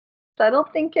I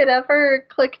don't think it ever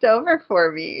clicked over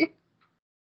for me.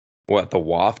 What, the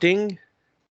wafting?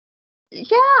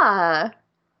 Yeah.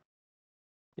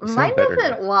 Mine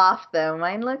doesn't now. waft, though.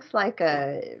 Mine looks like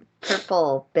a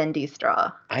purple bendy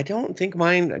straw. I don't think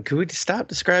mine. Could we stop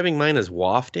describing mine as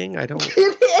wafting? I don't.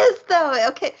 It is, though.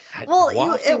 Okay. Well,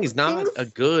 wafting is not a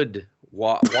good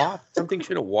waft. Something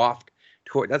shouldn't waft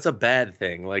toward. That's a bad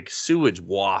thing. Like sewage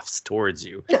wafts towards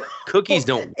you. Cookies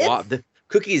don't waft. The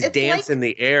cookies dance in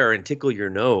the air and tickle your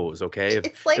nose. Okay.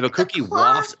 If a cookie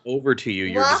wafts over to you,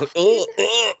 you're just like,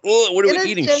 what are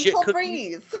we eating? Shit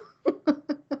cookies.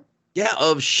 Yeah,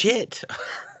 of shit.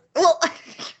 Well,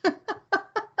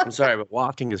 I'm sorry, but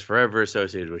wafting is forever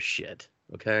associated with shit.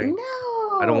 Okay.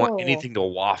 No. I don't want anything to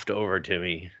waft over to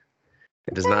me.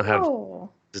 It does not have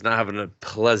a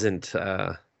pleasant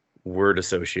word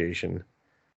association.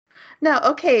 No.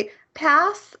 Okay.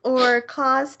 Pass or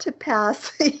cause to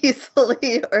pass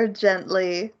easily or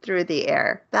gently through the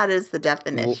air. That is the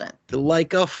definition.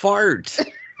 Like a fart.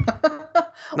 Not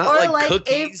or like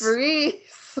cookies. A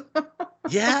breeze.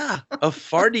 Yeah, a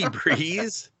farty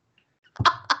breeze.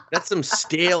 That's some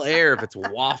stale air if it's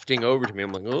wafting over to me.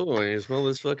 I'm like, oh, you smell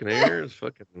this fucking air? It's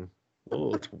fucking,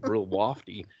 it's real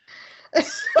wafty.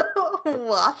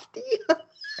 Wafty?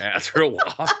 Yeah, it's real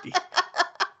wafty.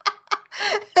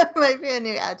 That might be a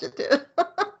new adjective.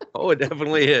 Oh, it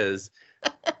definitely is.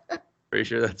 Pretty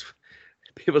sure that's...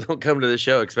 People don't come to the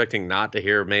show expecting not to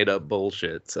hear made-up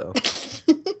bullshit, so...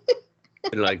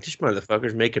 They're like, this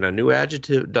motherfucker's making a new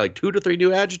adjective, like 2 to 3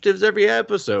 new adjectives every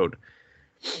episode.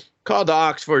 Call the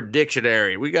Oxford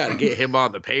Dictionary. We got to get him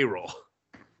on the payroll.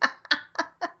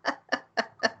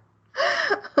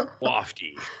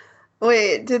 Wafty.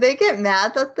 Wait, do they get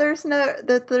mad that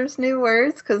there's new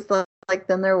words because like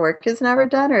then their work is never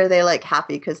done, or are they like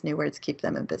happy because new words keep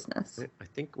them in business? I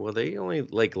think they only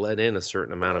like let in a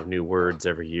certain amount of new words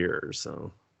every year,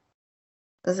 so.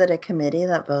 Is it a committee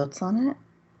that votes on it?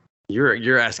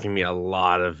 You're asking me a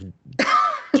lot of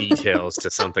details to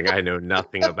something I know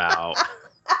nothing about.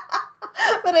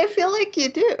 But I feel like you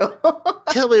do.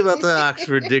 Tell me about the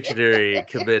Oxford Dictionary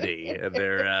Committee and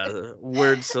their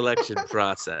word selection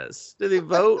process. Do they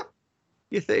vote,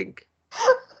 you think?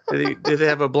 Do they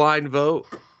have a blind vote?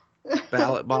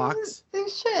 Ballot box? They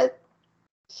should.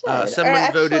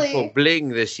 Someone voted for bling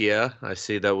this year. I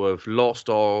see that we've lost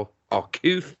our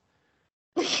couth.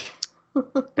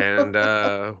 And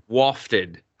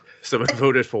wafted. Someone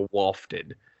voted for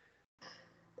wafted.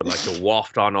 I'd like to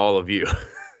waft on all of you.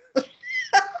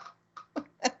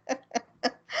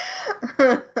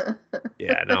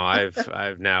 Yeah, no,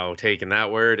 I've now taken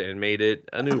that word and made it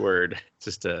a new word. It's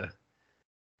just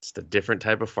a different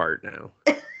type of fart now.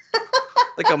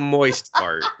 Like a moist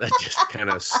fart that just kind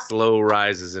of slow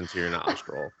rises into your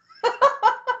nostril.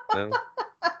 No?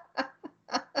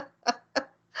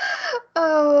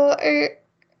 Oh,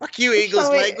 fuck you, English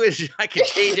language. I can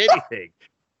change anything.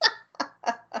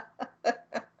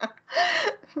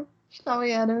 Shall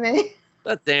we anime?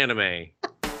 Let's anime.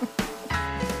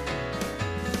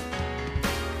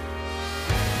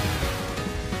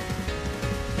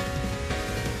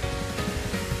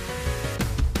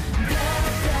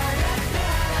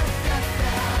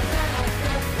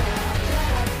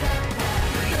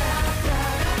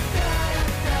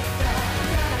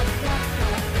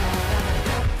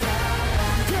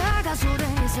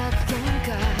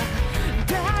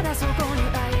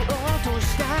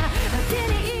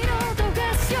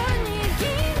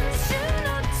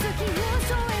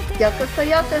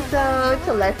 Yokoso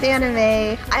to Let's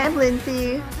Anime. I'm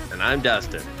Lindsay. And I'm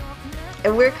Dustin.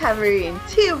 And we're covering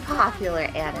 2 popular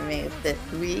animes this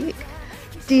week.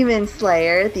 Demon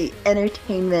Slayer, the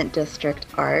Entertainment District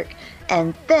arc,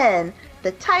 and then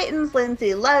the Titans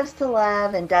Lindsay loves to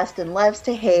love and Dustin loves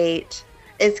to hate.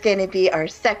 It's going to be our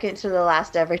second to the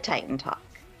last ever Titan talk.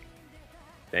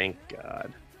 Thank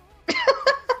God.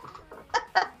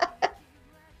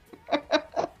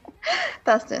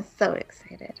 Dustin's so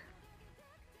excited.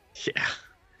 Yeah.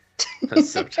 I'm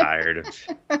so tired of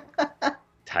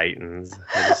Titans.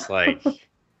 I just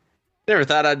never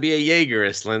thought I'd be a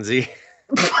Jaegerist, Lindsay.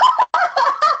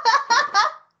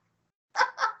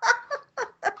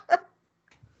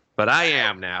 But I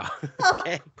am now.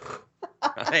 Okay.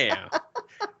 I am.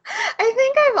 I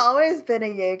think I've always been a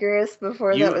Jaegerist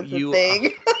before that was a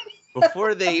thing.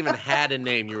 Before they even had a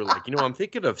name, you were like, I'm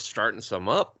thinking of starting some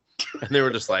up. And they were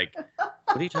just like,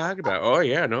 what are you talking about? Oh,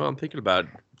 yeah, no, I'm thinking about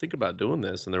doing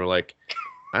this. And they were like,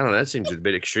 I don't know, that seems a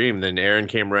bit extreme. And then Aaron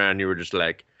came around and you were just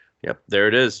like, yep, there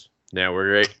it is. Now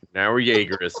we're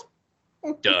Jaegerists.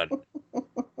 Done.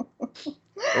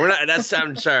 We're not.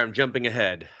 I'm sorry. I'm jumping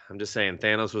ahead. I'm just saying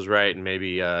Thanos was right, and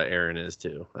maybe Aaron is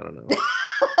too. I don't know.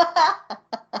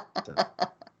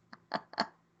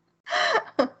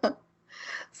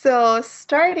 So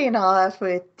starting off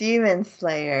with Demon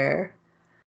Slayer,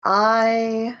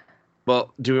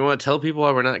 Well, do we want to tell people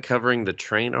why we're not covering the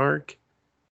train arc?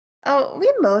 Oh,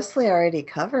 we mostly already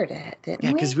covered it, didn't we?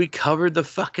 Yeah, because we covered the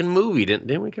fucking movie,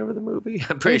 didn't we cover the movie?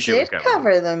 I'm pretty sure we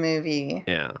cover the movie.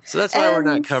 Yeah, so that's why we're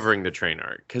not covering the train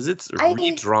arc, because it's a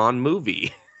redrawn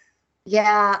movie.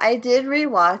 Yeah, I did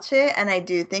rewatch it, and I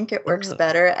do think it works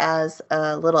better as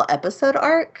a little episode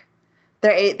arc.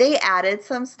 They added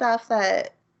some stuff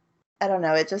that, I don't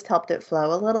know, it just helped it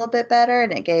flow a little bit better,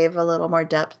 and it gave a little more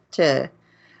depth to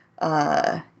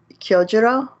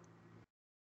Kyojuro.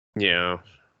 Yeah.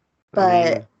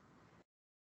 But,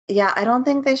 yeah, I don't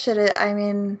think they should have,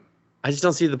 I just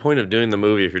don't see the point of doing the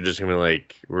movie if you're just going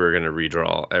to we're going to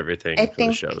redraw everything for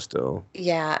the show still.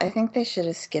 Yeah, I think they should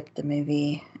have skipped the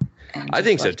movie. I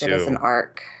think so, too. It as an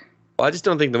arc. Well, I just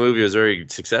don't think the movie was very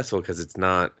successful because it's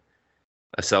not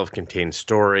a self-contained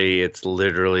story. It's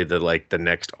literally the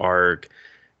next arc.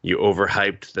 You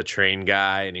overhyped the train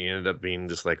guy, and he ended up being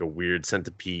just a weird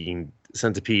centipede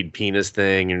penis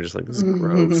thing. And you're just like, this is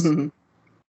gross.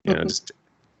 Just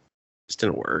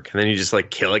didn't work. And then you just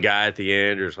kill a guy at the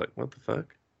end. You're just like, what the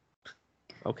fuck?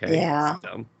 Okay. Yeah.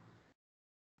 Dumb.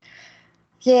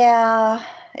 Yeah.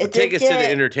 Take us to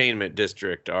the entertainment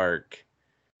district arc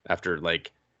after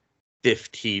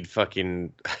 15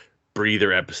 fucking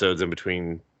breather episodes in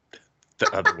between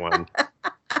the other one.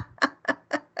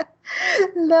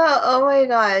 No, oh my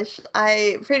gosh.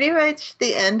 I pretty much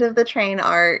the end of the train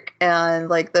arc and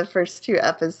the first 2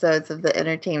 episodes of the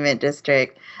entertainment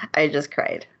district, I just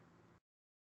cried.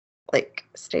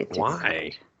 Straight through.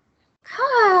 Why?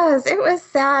 Because it was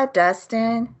sad,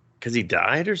 Dustin. Because he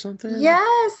died or something?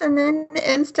 Yes, and then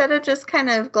instead of just kind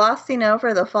of glossing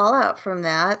over the fallout from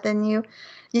that, then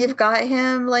you've got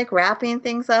him wrapping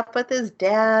things up with his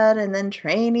dad and then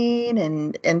training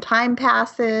and time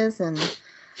passes and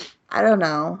I don't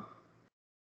know.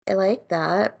 I like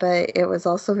that, but it was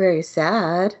also very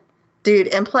sad. Dude,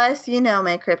 and plus,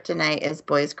 my kryptonite is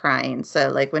boys crying.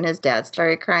 So, when his dad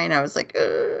started crying, I was like,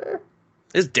 ugh.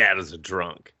 His dad is a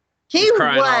drunk. He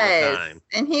crying all the time.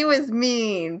 And he was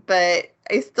mean, but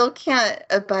I still can't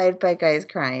abide by guys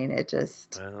crying. It's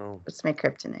my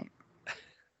kryptonite.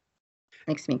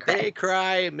 Makes me cry. They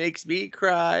cry, it makes me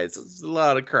cry. It's a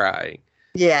lot of crying.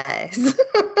 Yes.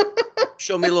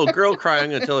 Show me a little girl crying, I'm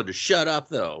going to tell her to shut up,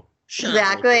 though.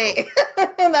 Exactly.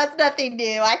 That's nothing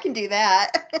new. I can do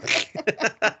that.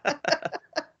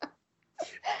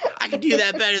 I can do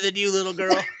that better than you, little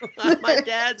girl. My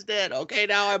dad's dead. Okay,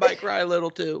 now I might cry a little,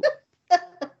 too.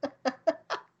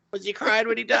 Was he crying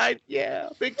when he died? Yeah,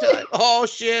 big time. Oh,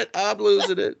 shit, I'm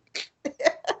losing it.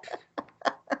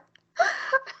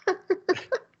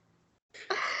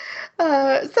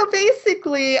 So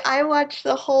basically, I watched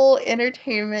the whole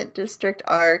entertainment district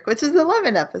arc, which is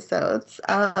 11 episodes,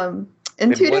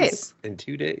 in 2 days. In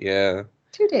 2 days, yeah.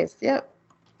 2 days, yep.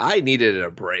 I needed a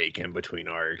break in between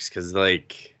arcs because,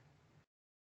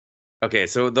 okay,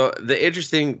 so the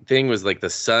interesting thing was the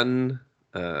sun.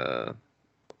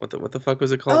 What the fuck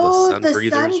was it called? Oh, the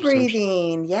sun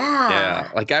breathing, yeah.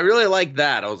 Yeah, I really liked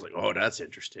that. I was like, oh, that's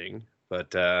interesting,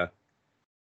 but.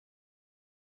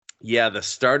 Yeah, the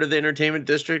start of the entertainment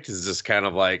district is just kind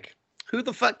of who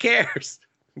the fuck cares?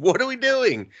 What are we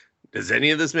doing? Does any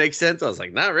of this make sense? I was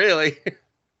like, not really.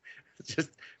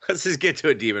 Let's just get to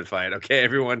a demon fight. Okay,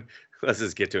 everyone, let's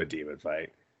just get to a demon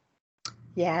fight.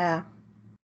 Yeah.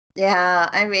 Yeah,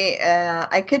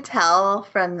 I could tell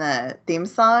from the theme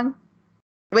song,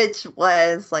 which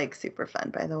was super fun,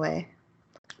 by the way.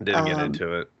 Didn't get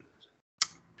into it.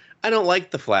 I don't like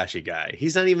the flashy guy.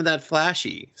 He's not even that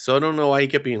flashy. So I don't know why he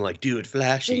kept being dude,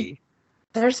 flashy.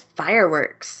 There's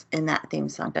fireworks in that theme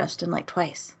song, Dustin,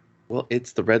 twice. Well,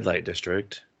 it's the red light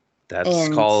district. That's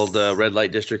called red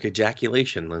light district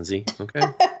ejaculation, Lindsay. Okay.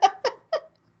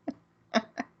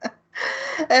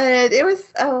 And it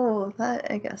was,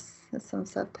 that, I guess, is some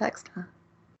subtext, huh?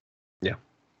 Yeah.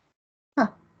 Huh.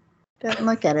 Didn't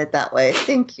look at it that way.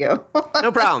 Thank you.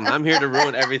 No problem. I'm here to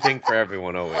ruin everything for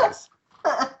everyone always.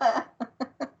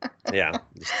 Yeah.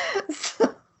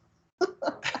 So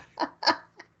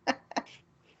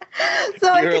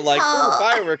you're oh,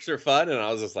 fireworks are fun, and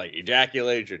I was just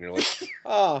ejaculation. You're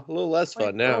oh, a little less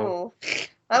fun now. Oh,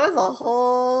 that was a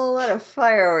whole lot of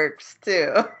fireworks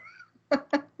too.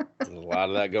 There's a lot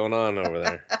of that going on over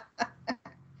there.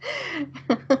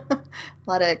 A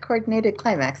lot of coordinated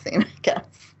climaxing, I guess.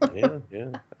 Yeah.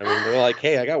 They're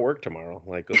hey, I got work tomorrow.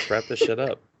 Let's wrap this shit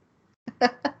up.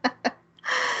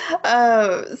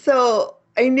 So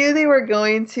I knew they were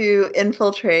going to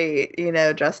infiltrate,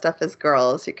 dressed up as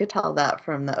girls. You could tell that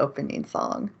from the opening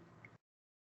song.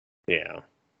 Yeah.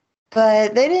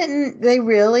 But they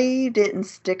really didn't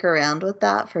stick around with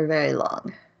that for very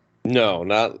long. No,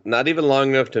 not even long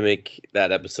enough to make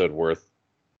that episode worth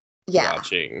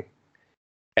watching.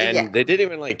 And they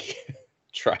didn't even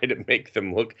try to make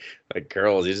them look like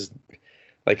girls. You just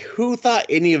who thought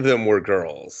any of them were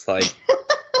girls?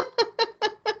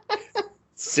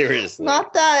 Seriously.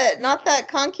 Not that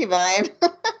concubine.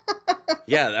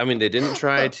 Yeah, I mean they didn't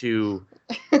try to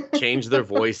change their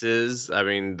voices. I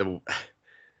mean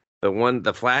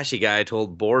the flashy guy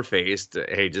told Boarfaced,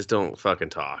 hey, just don't fucking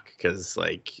talk. Because,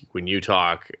 when you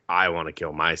talk, I want to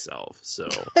kill myself. So.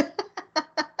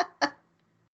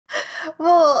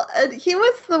 Well, he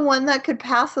was the one that could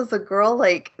pass as a girl,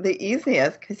 the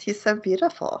easiest, because he's so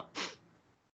beautiful.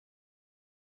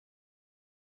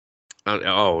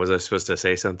 Oh, was I supposed to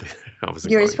say something? I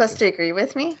wasn't. You were supposed to agree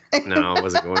with me? No, I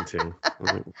wasn't going to.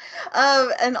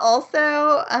 And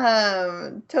also,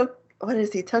 what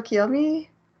is he, Tokyomi?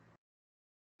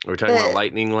 We're talking about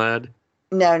Lightning Lad?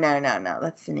 No.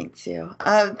 That's Zenitsu.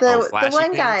 The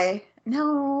one guy.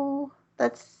 No,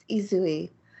 that's Izui.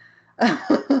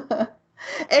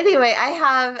 Anyway, I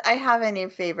have a new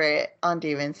favorite on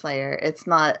Demon Slayer. It's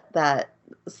not that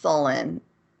sullen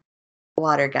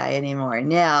water guy anymore.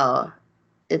 Now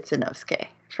it's Inosuke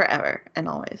forever and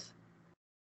always.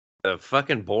 The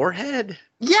fucking boarhead?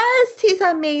 Yes, he's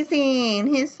amazing.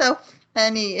 He's so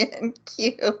funny and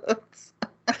cute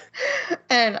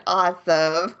and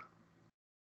awesome.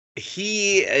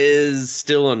 He is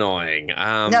still annoying.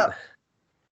 No.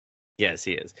 Yes,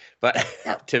 he is.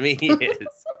 But to me, he is.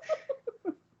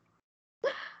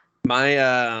 How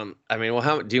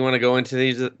do you want to go into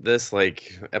this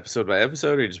episode by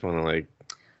episode, or you just want to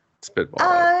spitball?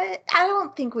 I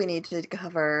don't think we need to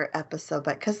cover episode,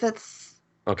 but because it's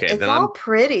all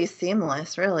pretty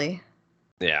seamless, really.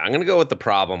 Yeah, I'm gonna go with the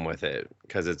problem with it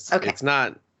because it's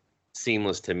not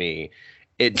seamless to me.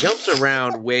 It jumps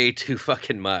around way too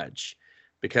fucking much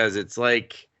because it's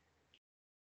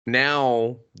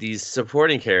now these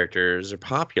supporting characters are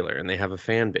popular and they have a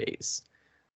fan base.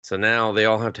 So now they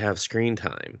all have to have screen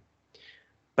time.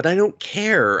 But I don't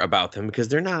care about them because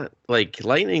they're not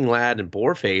Lightning Lad and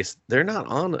Boarface. They're not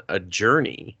on a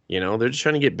journey. They're just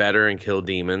trying to get better and kill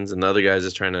demons. And the other guy's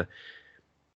just trying to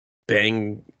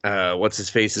bang what's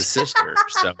his face's sister.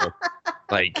 So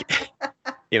I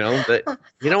don't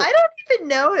even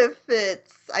know if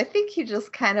it's. I think he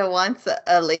just kind of wants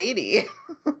a lady.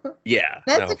 Yeah,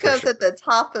 Nezuko's at the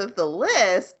top of the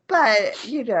list, but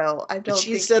I don't. But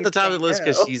she's at the top of the list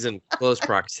because she's in close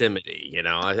proximity.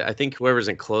 I think whoever's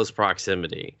in close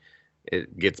proximity,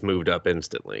 it gets moved up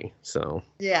instantly. So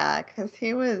yeah, because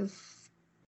he was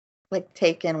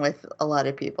taken with a lot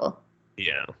of people.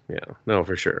 Yeah, no,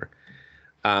 for sure.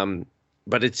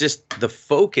 But it's just the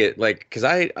focus, because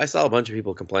I saw a bunch of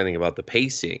people complaining about the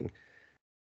pacing.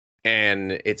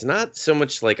 And it's not so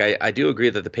much I do agree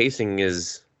that the pacing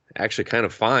is actually kind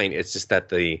of fine. It's just that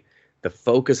the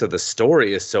focus of the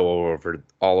story is so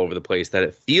all over the place that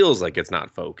it feels like it's not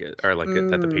focused or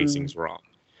that the pacing's wrong.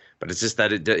 But it's just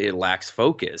that it lacks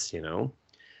focus,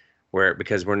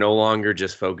 because we're no longer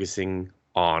just focusing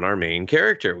on our main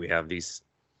character. We have these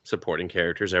supporting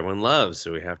characters everyone loves,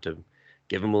 so we have to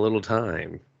give them a little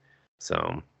time.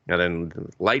 So, and then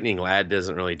Lightning Lad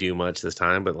doesn't really do much this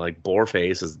time, but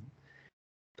Boarface is,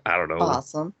 I don't know,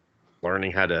 awesome,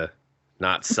 learning how to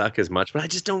not suck as much. But I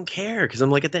just don't care because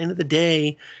I'm at the end of the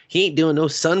day, he ain't doing no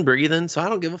sun breathing, so I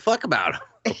don't give a fuck about him.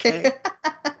 Okay.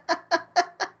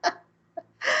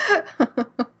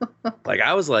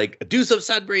 I was do some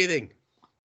sun breathing.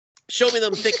 Show me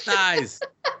them thick thighs.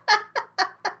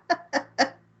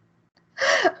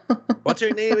 What's her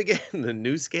name again? The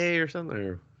Nusuke or something?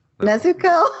 Or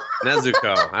Nezuko?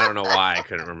 Nezuko. I don't know why I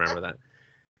couldn't remember that.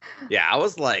 Yeah, I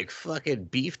was fucking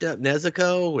beefed up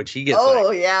Nezuko when she gets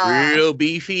real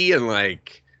beefy and I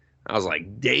was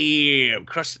damn,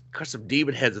 crush some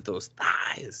demon heads with those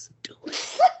thighs. Do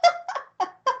it.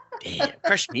 Damn,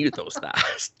 crush me with those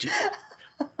thighs. Dude.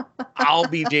 I'll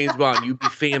be James Bond, you be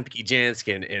Famke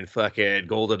Janssen and fucking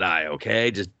GoldenEye, okay?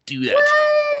 Just do that.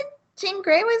 What? Jean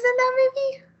Grey was in that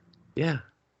movie? Yeah.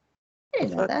 I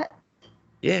didn't know that.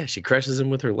 Yeah, she crushes him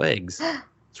with her legs.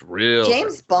 It's real.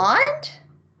 James Bond?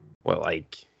 Well,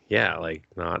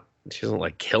 not, she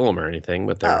doesn't kill him or anything,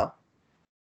 but they're. Oh.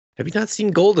 Have you not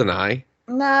seen GoldenEye?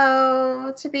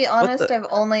 No, to be honest, I've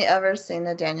only ever seen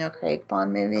the Daniel Craig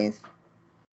Bond movies.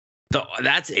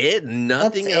 That's it? That's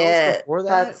Nothing else it. before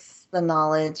that? That's the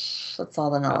knowledge. That's all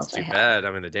the That's knowledge I too have. bad.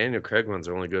 I mean, the Daniel Craig ones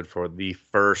are only good for the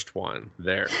first one.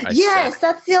 There, I said Yes,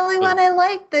 that's the only it. one I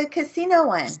like, the casino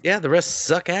one. Yeah, the rest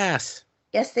suck ass.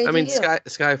 Yes, they I mean, do.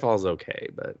 Skyfall's okay,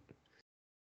 but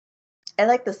I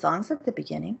like the songs at the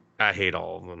beginning. I hate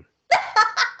all of them.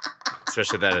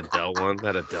 Especially that Adele one.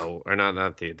 That Adele, or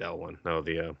not the Adele one. No,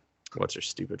 the what's her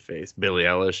stupid face? Billie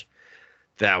Eilish.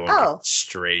 That one can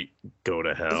straight go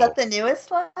to hell. Is that the newest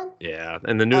one? Yeah,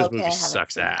 and the newest Okay, movie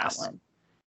sucks ass. That one.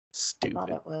 Stupid. I thought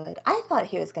it would. I thought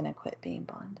he was gonna quit being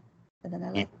Bond, and then I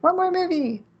like one more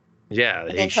movie. Yeah,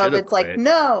 and he then should have COVID's quit. like,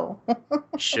 no.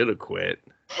 Should have quit.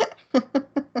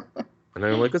 And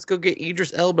I'm like, let's go get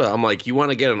Idris Elba. I'm like, you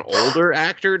want to get an older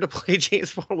actor to play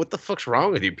James Bond? What the fuck's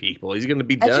wrong with you people? He's gonna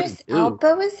be done. Idris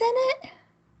Elba was in it?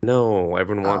 No,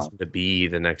 everyone wants him to be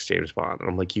the next James Bond. And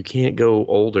I'm like, you can't go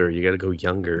older. You got to go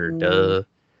younger. Duh.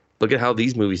 Look at how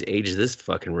these movies age this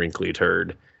fucking wrinkly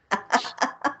turd.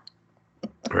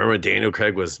 Remember when Daniel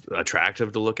Craig was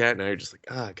attractive to look at? Now you're just like,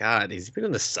 oh, God, he's been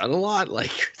in the sun a lot?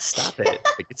 Like, stop it.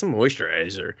 Like, get some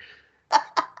moisturizer.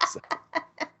 So,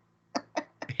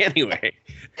 anyway.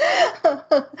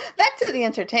 Back to the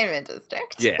entertainment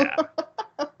district. Yeah.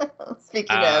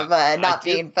 Speaking of not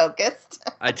being focused.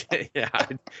 I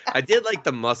did like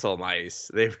the muscle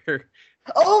mice. They were.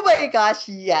 Oh my gosh,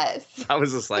 yes. I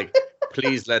was just like,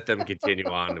 please let them continue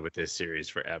on with this series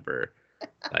forever.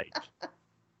 Like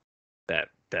that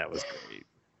was great.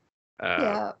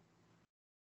 Yeah.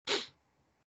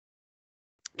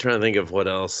 Trying to think of what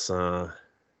else.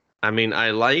 I mean,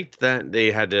 I liked that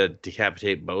they had to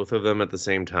decapitate both of them at the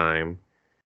same time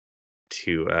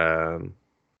to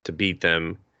beat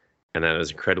them, and that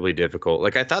was incredibly difficult.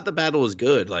 Like, I thought the battle was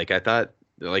good. Like, I thought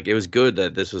like it was good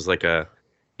that this was like a,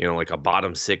 like a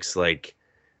bottom six like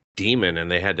demon, and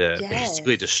they had to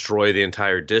basically destroy the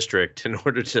entire district in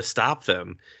order to stop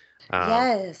them.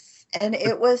 Yes. And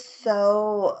it was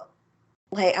so,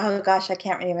 like, oh gosh, I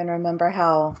can't even remember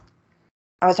how.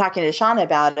 I was talking to Sean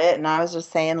about it, and I was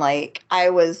just saying, like, I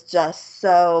was just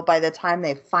so, by the time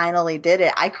they finally did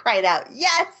it, I cried out,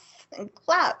 yes, and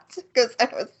clapped, because I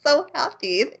was so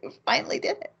happy they finally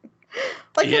did it.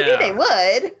 Like, I knew they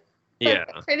would. Yeah.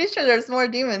 I'm pretty sure there's more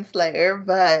Demon Slayer,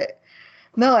 but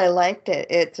no, I liked it.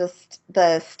 It just,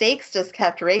 the stakes just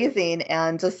kept raising,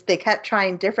 and just, they kept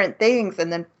trying different things,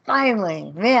 and then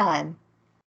finally, man.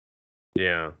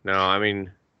 Yeah. No, I mean,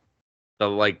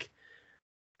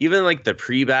 even like the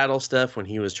pre-battle stuff when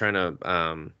he was trying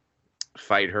to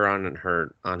fight her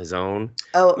on his own.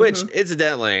 Oh, which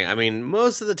incidentally, I mean,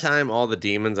 most of the time, all the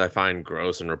demons I find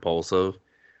gross and repulsive,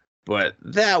 but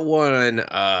that one,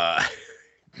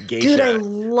 Geisha, dude, I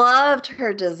loved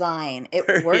her design. It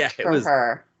worked for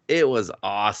her. It was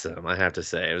awesome. I have to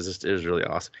say, it was really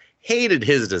awesome. Hated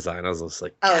his design. I was just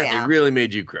like, God, they really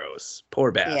made you gross.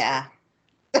 Poor bastard. Yeah.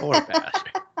 Poor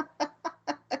bastard.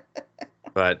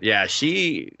 But yeah,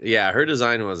 her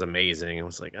design was amazing. I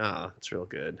was like, oh, it's real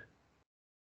good.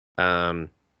 Yeah,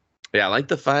 I liked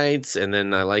the fights, and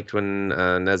then I liked when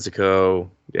Nezuko,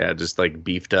 just like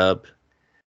beefed up.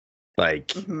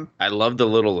 Like, I loved the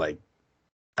little like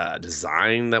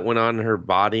design that went on her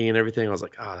body and everything. I was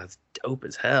like, oh, that's dope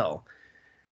as hell.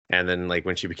 And then like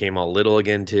when she became all little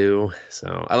again too.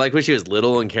 So I like when she was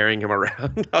little and carrying him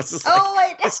around. I was just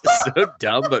like, this is so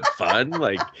dumb but fun.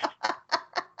 Like.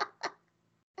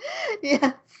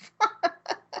 Yes.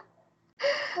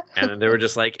 And then they were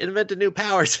just like, invent a new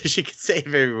power so she could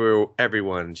save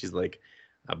everyone. She's like,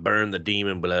 I burn the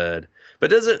demon blood.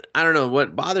 But I don't know,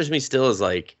 what bothers me still is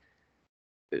like,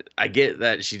 I get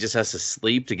that she just has to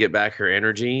sleep to get back her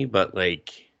energy, but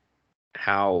like,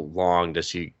 how long does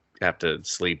she have to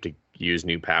sleep to use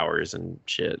new powers and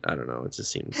shit? I don't know. It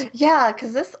just seems. Yeah,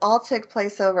 because this all took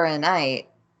place over a night.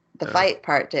 The fight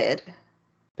part did.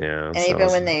 Yeah. And even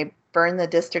when they burn the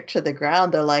district to the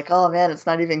ground, they're like, oh man, it's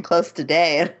not even close to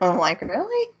day. And I'm like,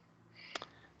 really?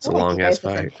 It's a long ass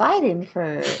fight. Been fighting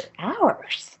for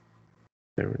hours.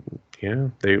 They were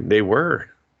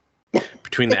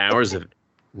between the hours of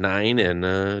 9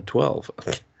 and 12.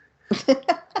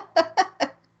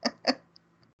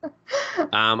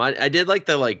 I did like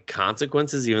the like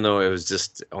consequences, even though it was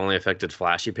just only affected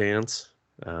Flashy Pants.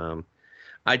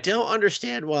 I don't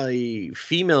understand why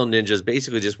female ninjas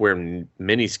basically just wear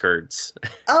mini skirts.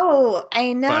 Oh,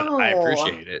 I know. But I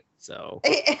appreciate it. So.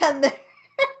 And the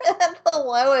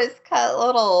lowest cut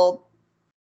little,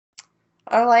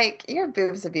 are like, your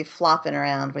boobs would be flopping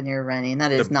around when you're running.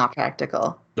 That is not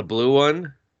practical. The blue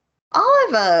one? All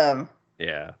of them.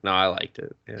 Yeah. No, I liked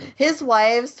it. Yeah. His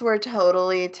wives were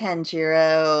totally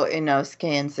Tanjiro,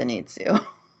 Inosuke, and Zenitsu.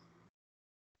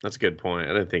 That's a good point.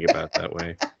 I didn't think about it that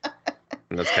way.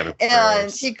 And that's kind of And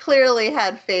gross. he clearly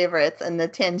had favorites, and the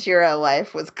Tanjiro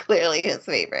wife was clearly his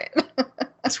favorite.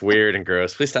 It's weird and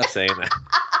gross. Please stop saying that.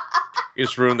 You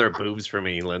just ruined their boobs for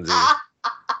me, Lindsay.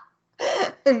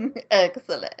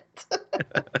 Excellent.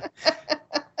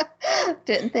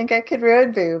 Didn't think I could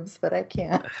ruin boobs, but I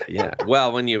can. Yeah.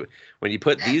 Well, when you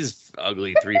put these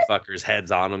ugly three fuckers'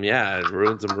 heads on them, yeah, it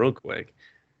ruins them real quick.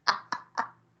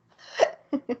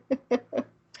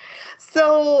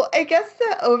 So I guess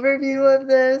the overview of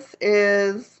this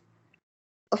is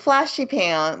Flashy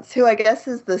Pants, who I guess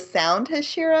is the sound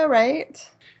Hashira, right?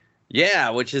 Yeah,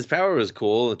 which his power was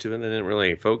cool. They didn't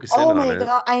really focus in Oh on my it.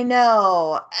 god, I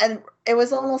know. And it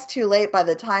was almost too late by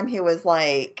the time he was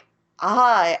like,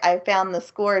 aha, I found the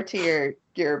score to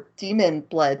your demon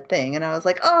blood thing. And I was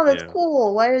like, oh, that's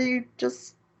cool. Why are you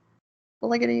just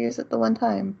only going to use it the one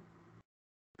time?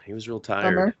 He was real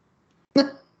tired.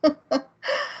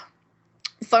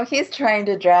 So he's trying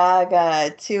to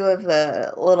drag two of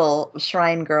the little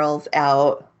shrine girls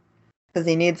out because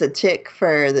he needs a chick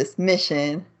for this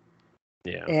mission.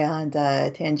 Yeah. And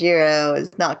Tanjiro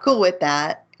is not cool with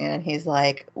that. And he's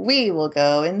like, we will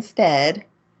go instead.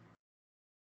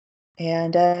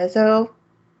 And so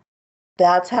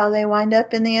that's how they wind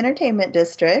up in the entertainment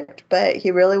district. But he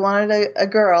really wanted a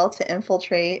girl to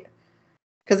infiltrate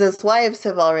because his wives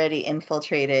have already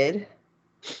infiltrated.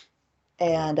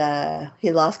 And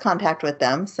he lost contact with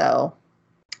them.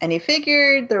 And he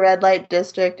figured the red light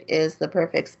district is the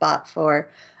perfect spot for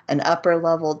an upper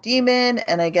level demon.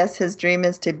 And I guess his dream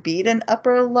is to beat an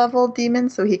upper level demon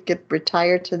so he could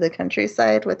retire to the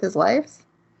countryside with his wives.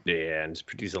 Yeah, and just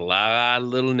produce a lot of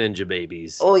little ninja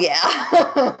babies. Oh, yeah.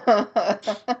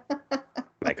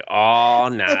 Like all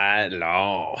night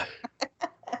long.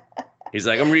 He's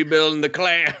like, I'm rebuilding the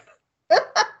clan. The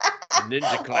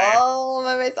ninja clan. All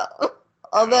by myself.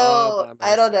 Although,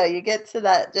 I don't know, you get to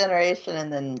that generation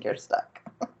and then you're stuck.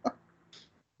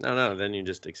 No, then you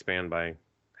just expand by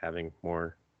having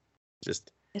more.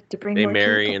 Just they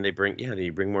marry people. And they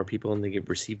bring more people and they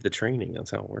receive the training.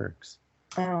 That's how it works.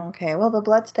 Oh, okay. Well, the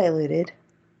blood's diluted.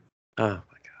 Oh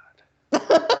my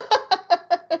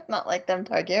god. Not like them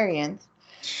Targaryens.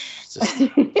 It's just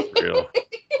real.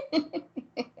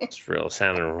 It's real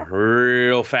sounding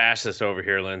real fascist over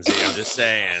here, Lindsay. I'm just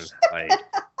saying. Like,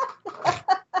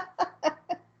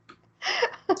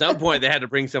 at some point they had to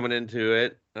bring someone into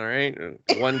it. All right.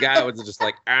 One guy was just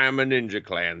like, I'm a ninja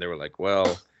clan. They were like,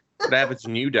 well, what happens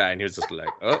when you die? And he was just like,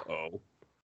 uh-oh.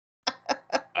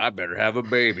 I better have a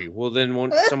baby. Well, then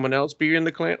won't someone else be in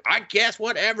the clan? I guess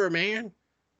whatever, man.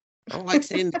 I don't like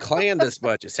saying the clan this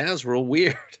much. It sounds real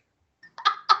weird.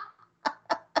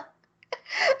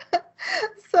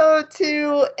 So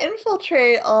to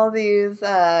infiltrate all these,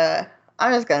 I'm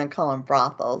just going to call them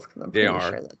brothels because I'm pretty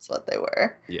sure that's what they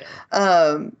were. Yeah.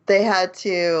 They had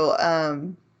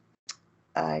to,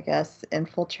 I guess,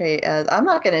 infiltrate as, I'm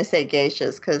not going to say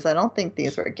geishas because I don't think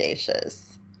these were geishas.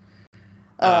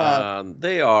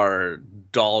 They are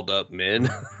dolled up men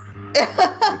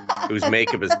whose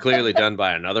makeup is clearly done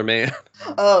by another man.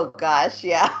 Oh gosh,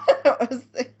 yeah.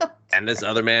 And this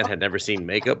other man had never seen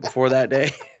makeup before that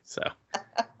day, so.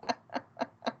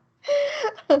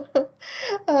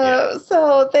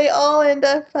 So they all end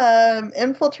up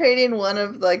infiltrating one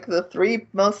of like the three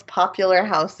most popular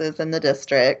houses in the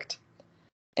district.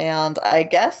 And I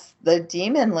guess the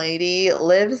demon lady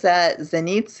lives at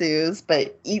Zenitsu's,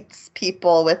 but eats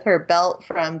people with her belt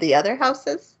from the other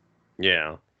houses.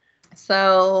 Yeah.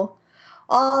 So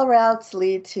all routes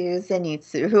lead to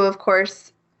Zenitsu, who of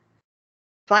course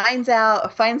finds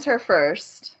her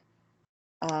first,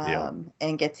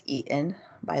 and gets eaten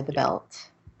by the belt.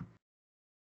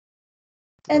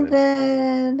 And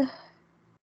then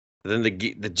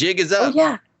the jig is up.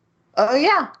 Oh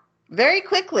yeah. Very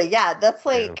quickly, yeah. That's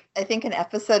like, I think, an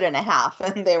episode and a half.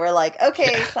 And they were like, okay,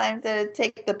 it's time to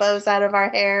take the bows out of our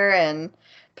hair and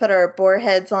put our boar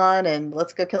heads on and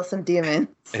let's go kill some demons.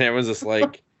 And everyone's just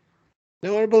like,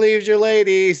 no one believes you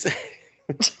ladies.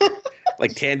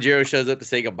 Like Tanjiro shows up to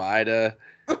say goodbye to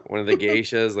one of the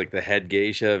geishas, like the head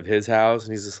geisha of his house.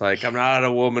 And he's just like, I'm not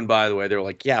a woman, by the way. They're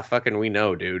like, yeah, fucking we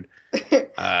know, dude. She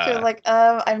was like,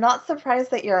 I'm not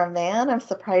surprised that you're a man. I'm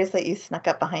surprised that you snuck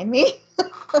up behind me.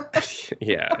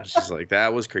 Yeah, she's like,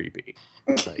 that was creepy.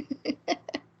 Like,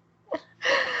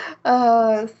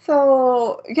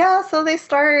 so they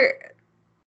start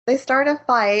a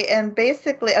fight, and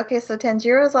basically, okay, so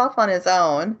Tanjiro's off on his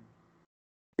own.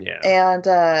 Yeah. And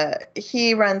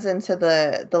he runs into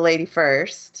the lady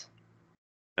first.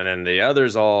 And then the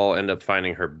others all end up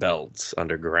finding her belts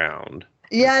underground.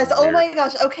 Yes. Oh my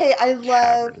gosh. Okay, I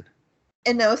love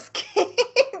Inosuke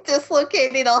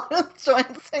dislocating all his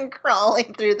joints and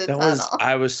crawling through the tunnel.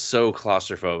 I was so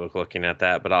claustrophobic looking at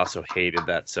that, but also hated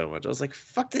that so much. I was like,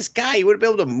 fuck this guy. He wouldn't be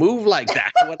able to move like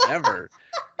that. Whatever.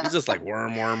 He's just like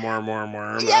worm.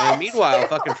 Yes, Meanwhile,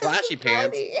 fucking Flashy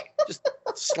Pants just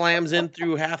slams in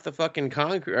through half the fucking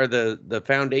concrete or the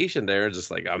foundation there.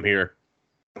 Just like, I'm here.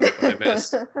 I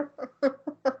missed.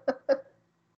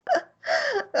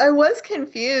 I was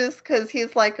confused because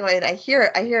he's like, when I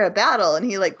hear a battle, and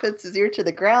he like puts his ear to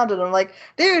the ground, and I'm like,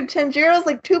 dude, Tanjiro's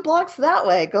like 2 blocks that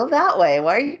way. Go that way.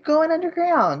 Why are you going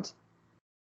underground?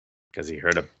 Because he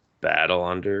heard a battle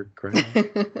underground.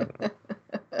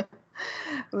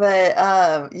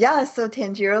 But yeah, so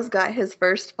Tanjiro's got his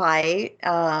first fight,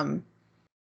 and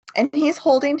he's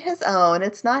holding his own.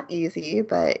 It's not easy,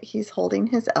 but he's holding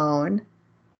his own.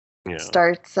 Yeah.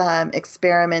 Starts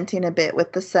experimenting a bit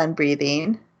with the sun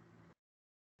breathing.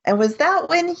 And was that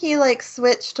when he like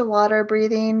switched to water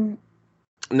breathing?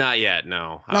 Not yet,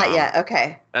 no. Not yet,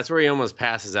 okay. That's where he almost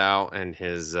passes out and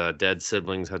his dead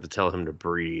siblings have to tell him to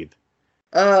breathe.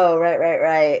 Oh,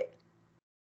 right.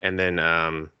 And then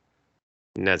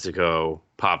Nezuko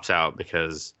pops out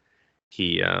because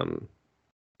he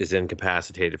is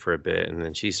incapacitated for a bit, and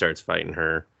then she starts fighting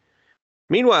her.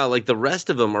 Meanwhile, like the rest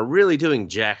of them are really doing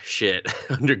jack shit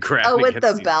underground. Oh, with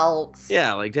the belts.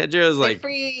 Yeah, like Tanjiro's like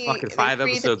fucking 5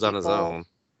 episodes on his own.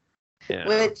 Yeah.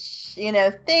 Which,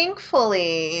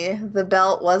 thankfully the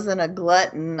belt wasn't a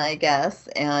glutton, I guess.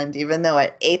 And even though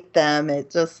it ate them,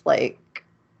 it just like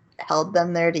held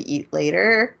them there to eat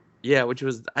later. Yeah, which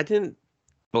was, I didn't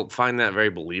find that very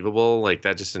believable. Like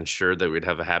that just ensured that we'd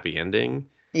have a happy ending.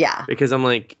 Yeah. Because I'm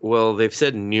like, well, they've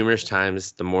said numerous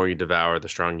times, the more you devour, the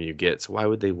stronger you get. So why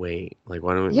would they wait? Like,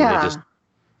 why don't they just,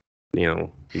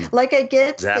 like I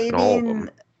get saving,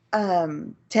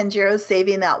 Tanjiro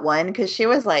saving that one because she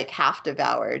was like half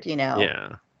devoured,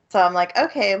 Yeah. So I'm like,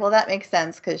 okay, well that makes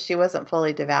sense because she wasn't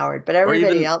fully devoured. But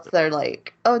everybody else, they're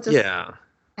like, oh, just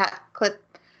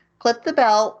clip the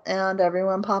belt and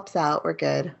everyone pops out. We're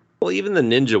good. Well, even the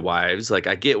ninja wives, like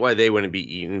I get why they wouldn't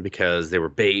be eaten because they were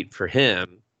bait for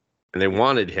him. And they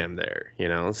wanted him there,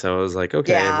 So I was like,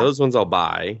 okay, those ones I'll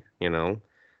buy,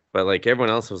 But like everyone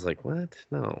else was like, what?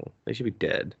 No, they should be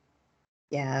dead.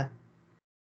 Yeah.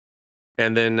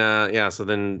 And then, so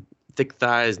then Thick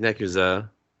Thighs Nezuko,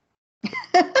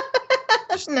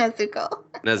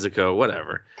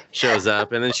 whatever, shows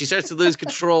up. And then she starts to lose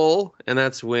control. And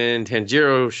that's when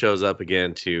Tanjiro shows up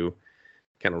again to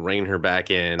kind of rein her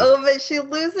back in. Oh, but she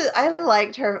loses. I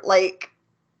liked her, like...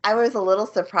 I was a little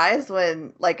surprised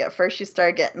when, like, at first she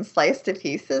started getting sliced to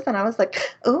pieces, and I was like,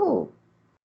 ooh.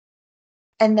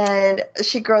 And then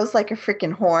she grows like a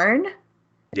freaking horn.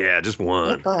 Yeah, just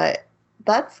one. I thought,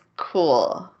 that's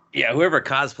cool. Yeah, whoever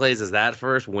cosplays as that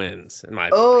first wins, in my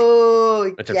opinion. Oh,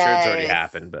 which I'm sure it's already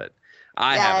happened, but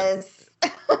I haven't.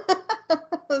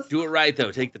 Do it right,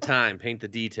 though. Take the time. Paint the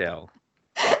detail.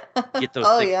 Get those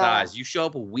thick thighs. You show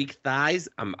up with weak thighs,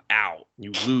 I'm out.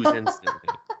 You lose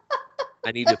instantly.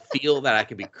 I need to feel that I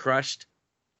can be crushed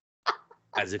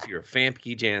as if you're a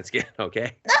Famke Janskin,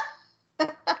 okay?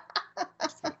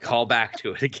 Just call back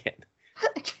to it again.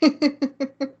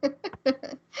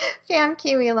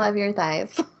 Famke, we love your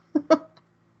thighs.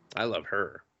 I love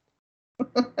her.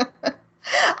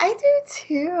 I do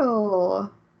too.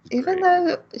 Even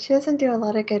though she doesn't do a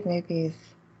lot of good movies.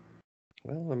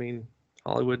 Well, I mean,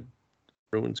 Hollywood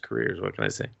ruins careers. What can I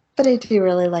say? But I do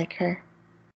really like her.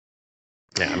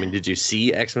 Yeah, I mean, did you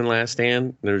see X-Men Last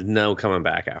Stand? There's no coming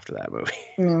back after that movie.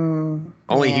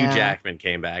 Only Hugh Jackman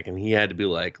came back, and he had to be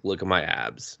like, look at my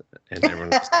abs. And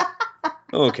everyone was like,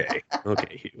 okay,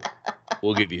 Hugh.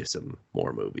 We'll give you some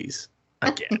more movies,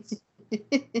 I guess.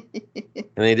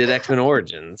 And they did X-Men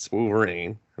Origins,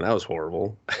 Wolverine, and that was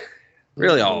horrible.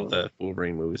 Really, all of the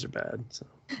Wolverine movies are bad. So.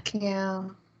 Yeah.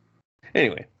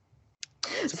 Anyway.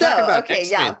 So talk about okay,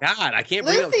 X-Men. God, I can't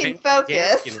bring Losing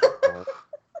focus.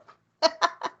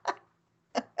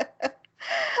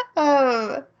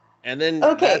 And then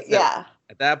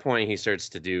at that point he starts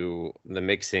to do the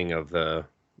mixing of the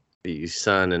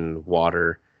sun and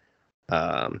water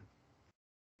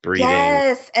breathing.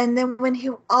 Yes, and then when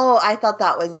I thought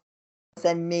that was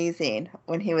amazing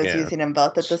when he was using them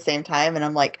both at the same time, and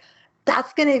I'm like,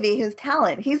 that's gonna be his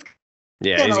talent. He's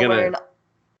gonna learn.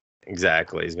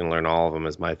 Exactly, he's gonna learn all of them,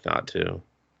 is my thought too.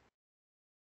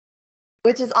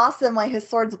 Which is awesome why his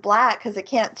sword's black, because it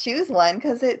can't choose one,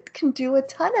 because it can do a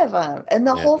ton of them. And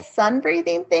the whole sun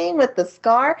breathing thing with the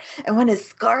scar, and when his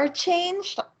scar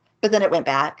changed, but then it went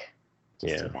back.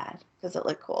 Just too bad, because it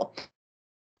looked cool.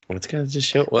 Well, it's kind of just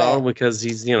show because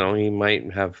he's, he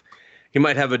might have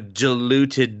a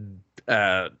diluted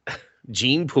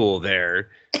gene pool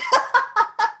there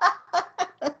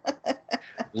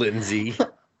Lindsay.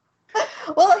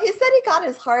 Well, he said he got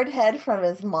his hard head from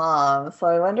his mom, so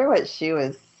I wonder what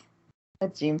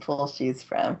gene pool she's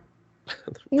from.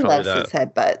 He Probably loves his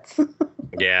headbutts.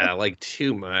 Yeah, like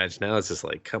too much. Now it's just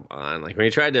like, come on. Like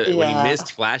when he Yeah.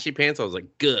 missed flashy pants, I was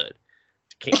like, good.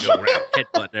 Can't go around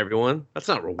headbutting everyone. That's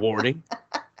not rewarding.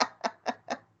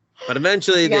 But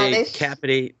eventually they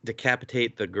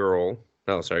decapitate the girl.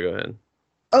 Oh, sorry, go ahead.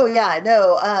 Oh yeah,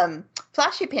 no.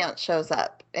 Flashy Pants shows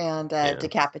up and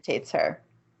decapitates her.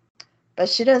 But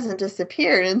she doesn't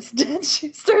disappear. Instead,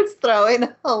 she starts throwing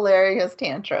a hilarious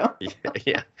tantrum.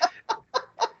 Yeah.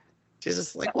 She's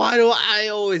just like, why do I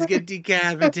always get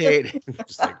decapitated?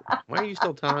 Just like, why are you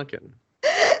still talking?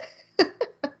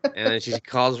 And then she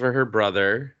calls for her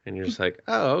brother, and you're just like,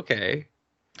 oh, okay.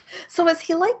 So is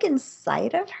he like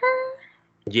inside of her?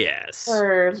 Yes.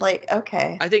 Or like,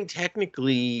 okay. I think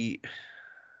technically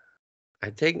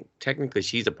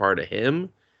she's a part of him,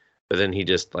 but then he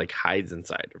just like hides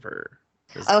inside of her.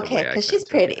 Okay, because she's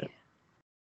pretty.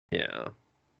 Yeah.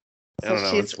 So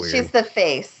she's the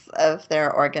face of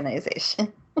their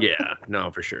organization. Yeah,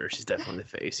 no, for sure. She's definitely the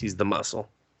face. He's the muscle.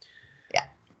 Yeah.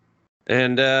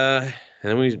 And then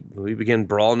we begin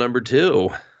brawl number 2.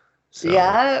 So.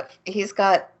 Yeah, he's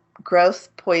got gross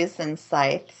poison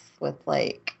scythes with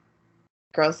like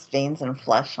gross veins and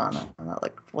flesh on them. That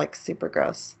looked like super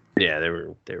gross. Yeah, they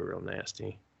were real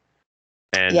nasty.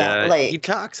 And he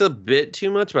talks a bit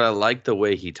too much, but I like the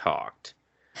way he talked.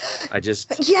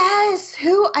 Yes,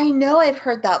 I know I've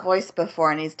heard that voice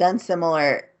before, and he's done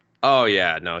similar. Oh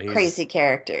yeah, no, he's crazy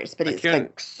characters, but he's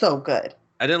like so good.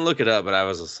 I didn't look it up, but I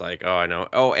was just like, oh, I know.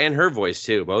 Oh, and her voice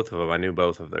too. Both of them, I knew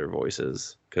both of their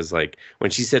voices because like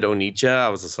when she said Onicha, I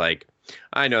was just like,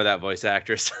 I know that voice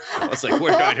actress. I was like,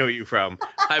 where do I know you from?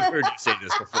 I've heard you say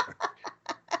this before.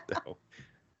 So.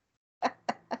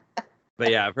 But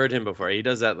yeah, I've heard him before. He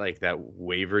does that like that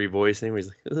wavery voice thing where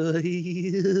he's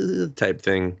like type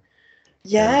thing.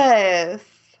 Yes.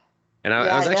 And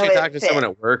I was actually talking to someone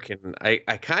at work, and I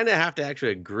kind of have to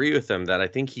actually agree with him that I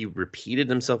think he repeated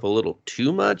himself a little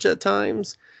too much at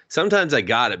times. Sometimes I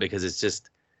got it because it's just,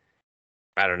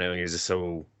 I don't know, he was just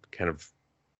so kind of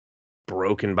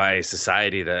broken by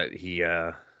society that he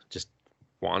just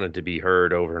wanted to be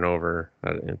heard over and over.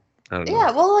 I don't know.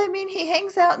 Yeah, well, I mean, he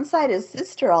hangs out inside his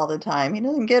sister all the time. He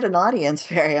doesn't get an audience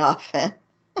very often.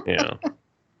 Yeah.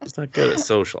 He's not good at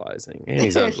socializing. And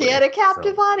he's ugly, he had a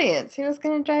captive audience. He was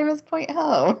going to drive his point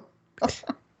home.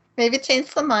 Maybe change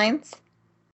some minds.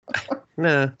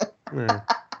 Nah.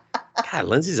 God,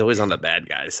 Lindsay's always on the bad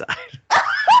guy's side.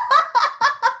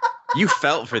 You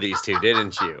felt for these two,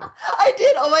 didn't you? I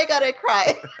did. Oh my God, I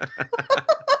cried.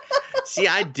 See,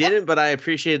 I didn't, but I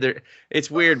appreciate their. It's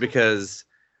weird because,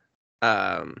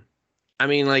 I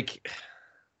mean, like,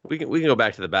 we can go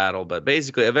back to the battle, but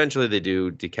basically, eventually, they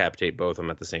do decapitate both of them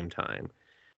at the same time,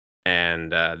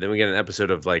 and then we get an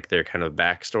episode of like their kind of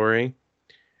backstory.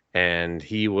 And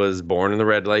he was born in the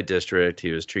red light district.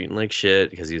 He was treated like shit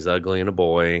because he's ugly and a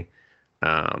boy.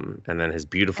 And then his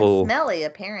beautiful and smelly,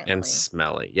 apparently. And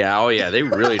smelly. Yeah, oh yeah, they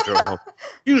really drove home.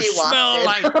 You smell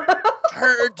like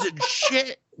turds and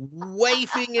shit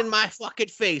wafting in my fucking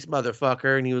face,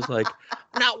 motherfucker. And he was like,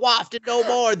 I'm not wafted no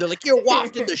more. They're like, you're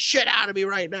wafting the shit out of me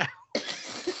right now.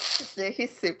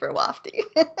 He's super wafty.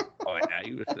 Oh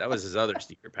yeah, that was his other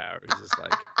secret power.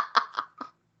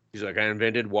 He's like, I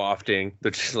invented wafting.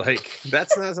 They're just like,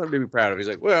 that's not something to be proud of. He's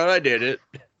like, well, I did it.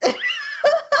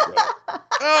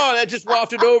 Oh, that just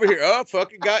wafted over here. Oh,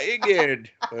 fucking got you again.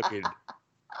 Fucking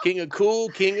king of cool,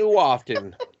 king of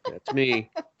wafting. That's me.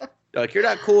 Like, you're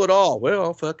not cool at all.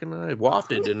 Well, fucking I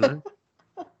wafted, didn't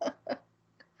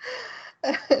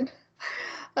I?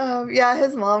 Yeah,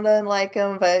 his mom doesn't like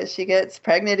him, but she gets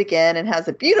pregnant again and has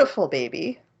a beautiful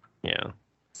baby. Yeah.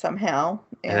 Somehow.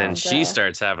 And then she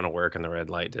starts having to work in the red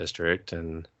light district,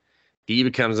 and he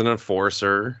becomes an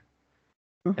enforcer.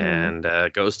 Mm-hmm.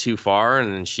 And goes too far,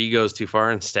 and then she goes too far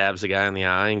and stabs a guy in the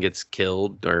eye and gets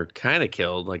killed, or kind of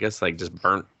killed, I guess, like just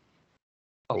burnt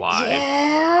alive.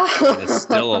 Yeah. And is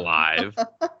still alive.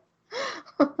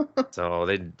 So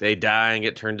they die and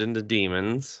get turned into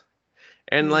demons.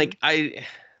 And like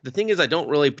the thing is, I don't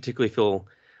really particularly feel.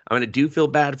 I mean, I do feel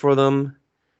bad for them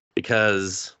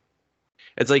because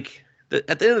it's like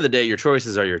at the end of the day, your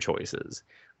choices are your choices.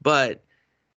 But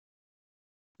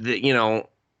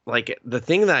like the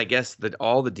thing that I guess that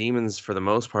all the demons for the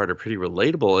most part are pretty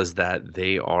relatable is that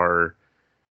they are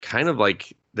kind of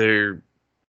like they're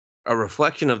a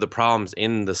reflection of the problems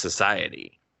in the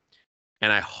society.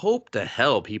 And I hope to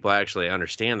hell people actually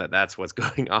understand that that's what's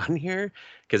going on here,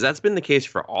 because that's been the case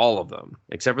for all of them,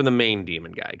 except for the main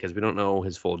demon guy, because we don't know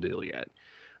his full deal yet.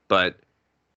 But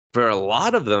for a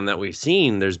lot of them that we've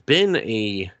seen, there's been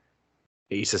a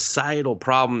societal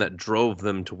problem that drove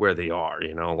them to where they are,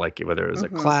 like whether it was a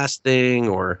Mm-hmm. class thing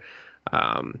or,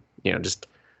 just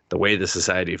the way the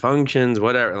society functions,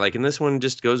 whatever. Like, and this one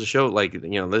just goes to show, like,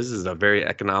 this is a very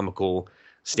economical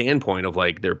standpoint of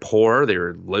like they're poor,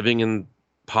 they're living in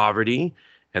poverty,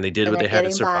 and they did And what they're they had to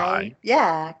getting survive. by.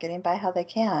 Yeah, getting by how they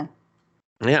can.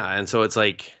 Yeah, and so it's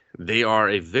like they are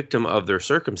a victim of their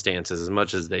circumstances as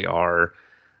much as they are,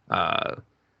 uh,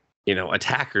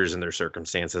 attackers in their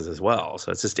circumstances as well.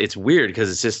 So it's weird because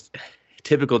it's just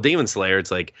typical Demon Slayer.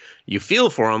 It's like you feel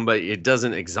for them, but it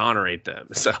doesn't exonerate them.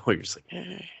 So you're just like,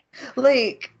 eh.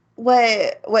 Like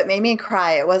what made me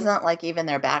cry, it wasn't like even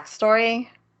their backstory.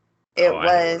 Oh, It I know what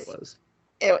it was was.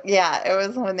 it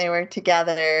was when they were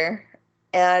together,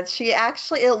 and she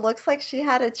actually, it looks like she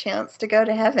had a chance to go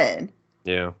to heaven.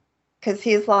 Yeah, Because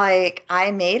he's like,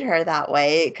 I made her that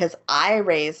way because I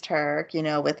raised her,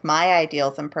 with my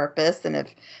ideals and purpose. And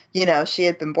if, she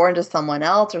had been born to someone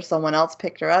else or someone else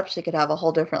picked her up, she could have a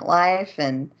whole different life.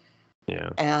 yeah,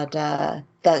 And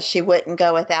that she wouldn't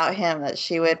go without him, that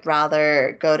she would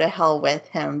rather go to hell with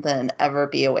him than ever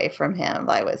be away from him.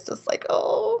 I was just like,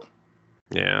 oh,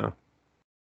 yeah.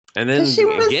 And because then she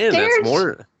was again, that's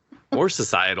scared. more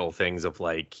societal things of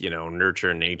like,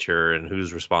 nurture and nature and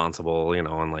who's responsible,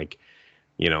 and like,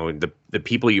 the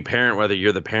people you parent, whether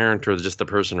you're the parent or just the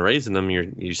person raising them,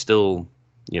 you still,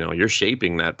 you're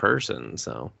shaping that person.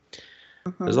 So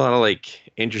there's a Mhm. lot of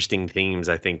like interesting themes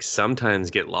I think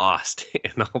sometimes get lost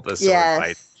in all the sword fight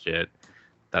Yes. shit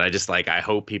that I just like I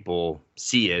hope people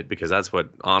see it because that's what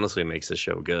honestly makes the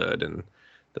show good and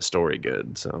the story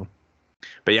good. So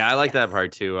but yeah, I like that Yes.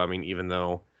 part too. I mean, even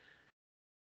though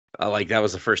like that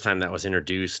was the first time that was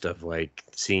introduced of like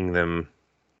seeing them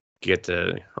get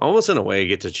to almost in a way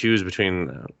get to choose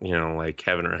between like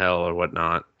heaven or hell or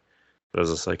whatnot. But I was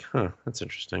just like, huh, that's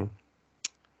interesting.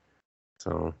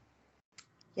 So,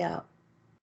 Yeah.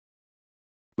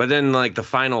 but then like the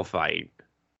final fight,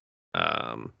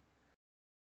 um,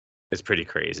 is pretty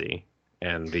crazy,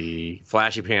 and the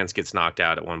Flashy Pants gets knocked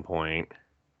out at one point.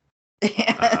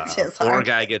 His Poor arm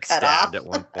guy gets gets cut stabbed off. at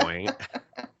one point.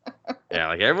 Yeah,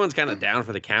 like everyone's kind of down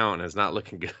for the count, and it's not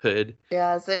looking good.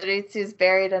 Yeah, Zenitsu's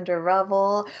buried under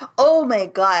rubble. Oh my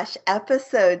gosh,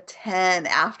 episode 10,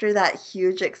 after that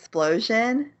huge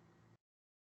explosion.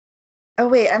 Oh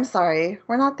wait, I'm sorry.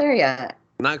 We're not there yet.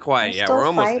 Not They're quite. Yeah, still we're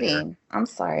almost there. fighting. I'm Well,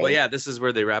 sorry. yeah, this is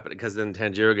where they wrap it because then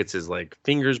Tanjiro gets his like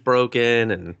fingers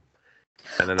broken, and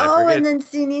then I Oh, and forget. then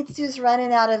Zenitsu's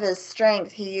running out of his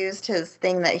strength. He used his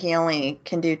thing that he only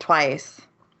can do twice.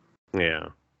 Yeah,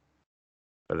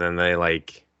 but then they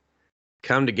like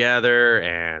come together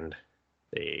and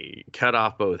they cut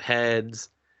off both heads.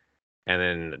 And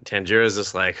then Tanjiro's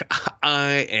just like,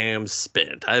 I am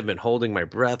spent. I've been holding my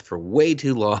breath for way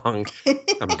too long.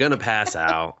 I'm gonna pass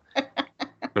out.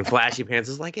 And Flashy Pants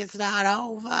is like, it's not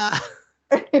over.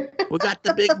 We got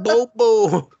the big boo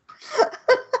boo.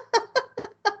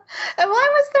 And why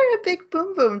was there a big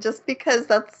boom boom? Just because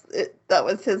that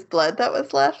was his blood that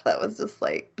was left? That was just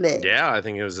like bleh. Yeah, I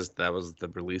think it was just that was the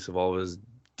release of all of his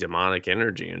demonic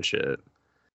energy and shit.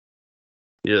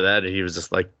 Either that or he was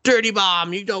just like, Dirty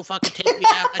Bomb, you don't fucking take me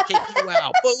out, I take you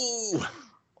out. Boo!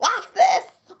 Watch this.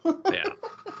 Yeah.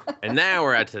 And now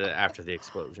we're after the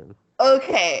explosion.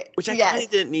 Okay. Which I kind Yes. of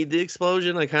didn't need the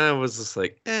explosion. I kind of was just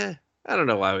like, I don't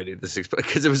know why we did this explosion.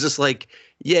 Because it was just like,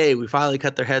 yay, we finally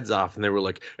cut their heads off. And they were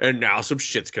like, and now some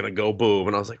shit's going to go boom.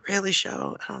 And I was like, really,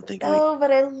 show? I don't think we. Oh,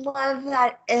 but I love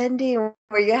that ending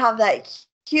where you have that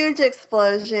huge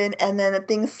explosion and then the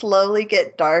things slowly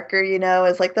get darker,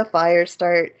 as like the fires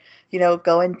start,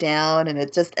 going down, and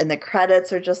and the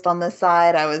credits are just on the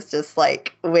side. I was just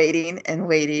like waiting and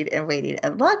waiting and waiting.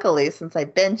 And luckily, since I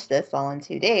binged this all in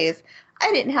 2 days,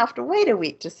 I didn't have to wait a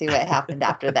week to see what happened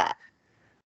after that.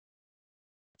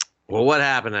 Well, what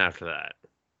happened after that?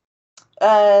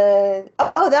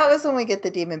 That was when we get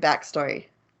the demon backstory.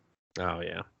 Oh,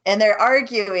 yeah. And they're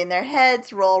arguing, their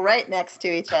heads roll right next to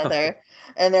each other,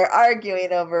 and they're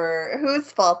arguing over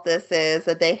whose fault this is,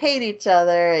 that they hate each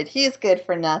other, and he's good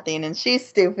for nothing, and she's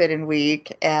stupid and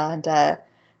weak, and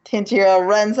Tanjiro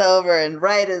runs over, and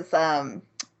right as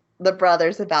the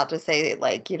brother's about to say,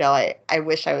 like, I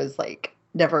wish I was, like,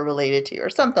 never related to you, or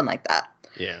something like that.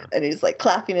 Yeah. And he's, like,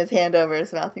 clapping his hand over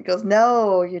his mouth, and goes,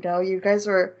 no, you guys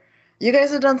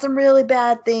have done some really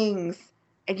bad things,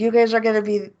 and you guys are going to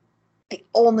be the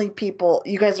only people.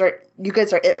 You guys are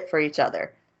it for each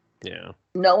other. Yeah.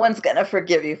 No one's gonna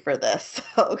forgive you for this.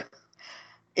 So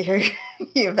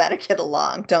you better get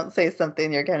along. Don't say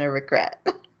something you're gonna regret.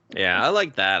 Yeah, I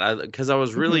like that. Because I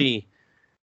was really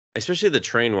especially the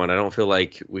train one. I don't feel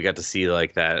like we got to see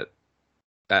like that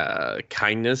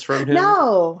kindness from him.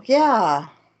 No, yeah.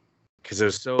 Because it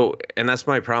was so, and that's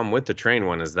my problem with the train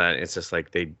one is that it's just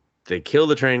like they kill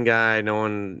the train guy. No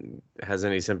one has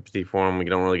any sympathy for him. We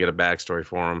don't really get a backstory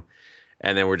for him.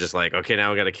 And then we're just like, okay,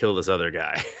 now we got to kill this other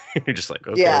guy. You're just like,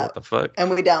 okay, Yeah. what the fuck? And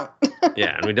we don't.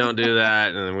 Yeah, and we don't do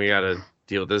that, and then we got to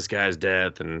deal with this guy's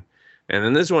death, and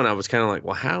then this one I was kind of like,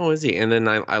 well, how is he? And then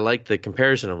I like the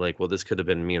comparison of like, well, this could have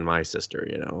been me and my sister,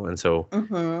 you know, and so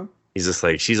he's just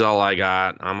like, she's all I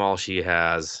got, I'm all she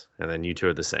has, and then you two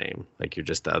are the same, like you're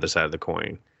just the other side of the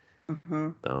coin.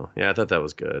 So yeah, I thought that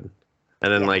was good,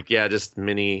 and then like just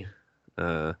Minnie,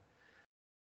 I'm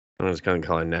just gonna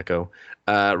call her Neko,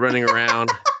 running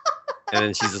around, and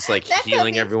then she's just like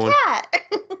healing everyone. Cat.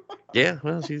 Yeah,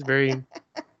 well, she's very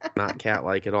not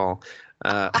cat-like at all.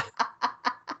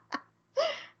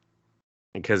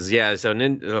 Because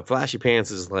so Flashy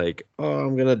Pants is like, oh,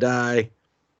 I'm gonna die.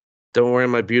 Don't worry,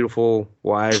 my beautiful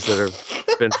wives that have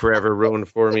been forever ruined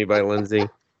for me by Lindsay.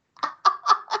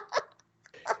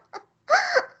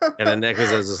 And then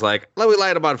Neko's is just like, let me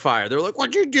light him on fire. They're like,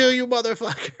 what'd you do, you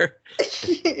motherfucker?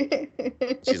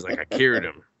 She's like, I cured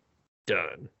him.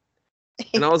 Done.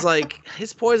 And I was like,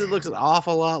 his poison looks an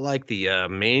awful lot like the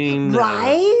main.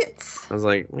 Right? I was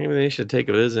like, maybe they should take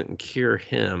a visit and cure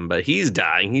him. But he's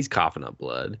dying. He's coughing up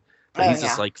blood. But he's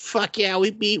just like, fuck yeah,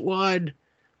 we beat one.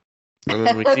 And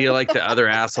then we see like the other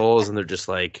assholes, and they're just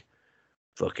like,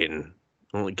 fucking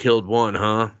only killed one,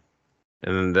 huh?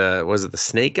 And was it the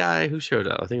snake guy who showed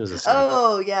up? I think it was the snake.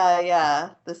 Oh, yeah.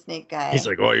 The snake guy. He's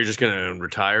like, oh, you're just going to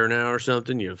retire now or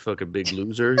something? You fucking big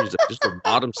loser. He's like, just a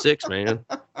bottom six, man.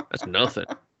 That's nothing.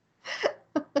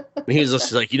 And he's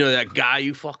just like, you know that guy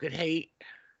you fucking hate?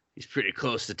 He's pretty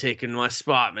close to taking my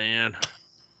spot, man.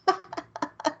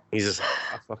 He's just like,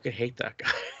 I fucking hate that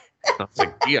guy. I was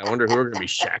like, gee, I wonder who we're going to be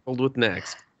shackled with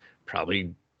next.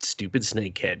 Probably stupid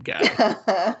snakehead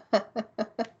guy.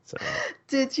 So.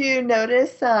 Did you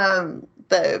notice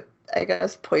the, I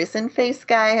guess, poison face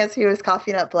guy as he was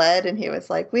coughing up blood, and he was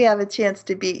like, we have a chance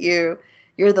to beat you.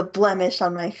 You're the blemish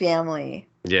on my family.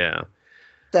 Yeah.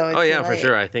 So for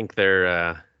sure. I think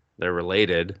they're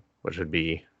related, which would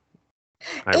be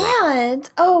ironic.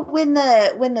 And when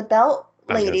the belt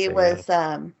lady was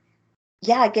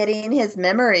getting his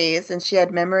memories, and she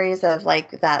had memories of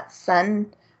like that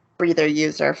sun breather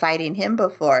user fighting him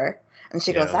before. And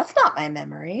she goes, that's not my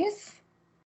memories.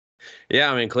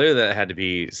 Yeah, I mean, clearly that had to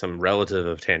be some relative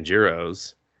of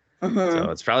Tanjiro's.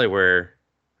 So it's probably where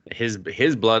his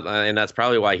blood, and that's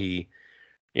probably why he,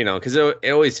 you know, because it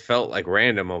always felt like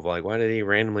random of like, why did he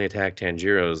randomly attack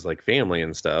Tanjiro's like family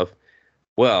and stuff?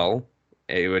 Well,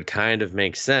 it would kind of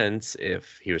make sense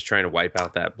if he was trying to wipe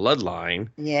out that bloodline.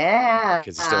 Yeah.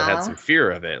 Because he still had some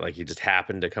fear of it. Like he just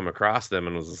happened to come across them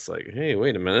and was just like, hey,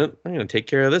 wait a minute. I'm going to take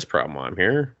care of this problem while I'm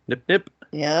here. Nip, nip.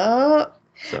 Yep.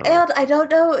 So. And I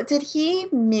don't know, did he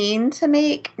mean to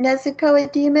make Nezuko a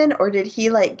demon, or did he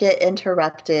like get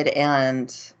interrupted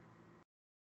and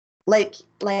like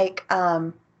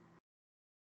I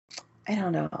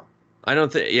don't know. I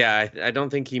don't think. Yeah, I don't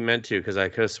think he meant to, because I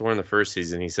could have sworn the first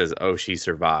season he says, "Oh, she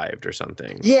survived" or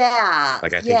something. Yeah,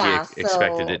 like I think he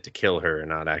expected it to kill her and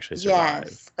not actually survive.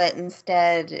 Yes, but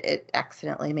instead it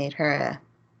accidentally made her a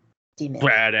demon.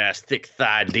 Badass, thick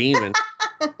thigh demon.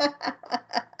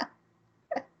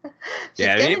 She's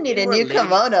gonna need a new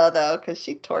kimono though, because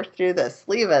she tore through the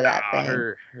sleeve of that thing.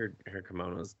 Her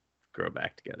kimonos grow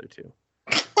back together too.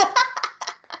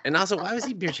 And also, why was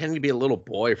he pretending to be a little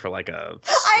boy for like a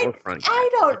storefront? I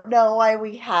don't know why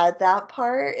we had that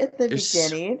part at the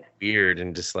beginning. So weird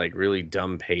and just like really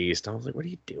dumb paced. I was like, what are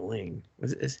you doing?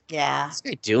 What's this guy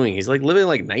doing? He's like living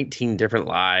like 19 different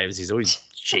lives. He's always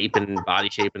body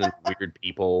shaping and weird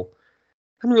people.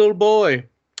 I'm a little boy.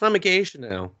 I'm a geisha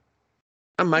now.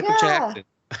 I'm Michael Jackson.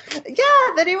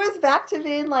 Yeah, then he was back to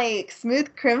being like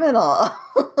smooth criminal.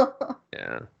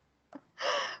 Yeah.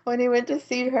 When he went to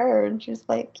see her, and she's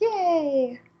like,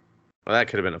 yay. Well, that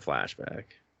could have been a flashback.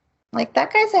 Like,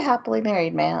 that guy's a happily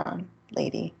married man,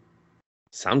 lady.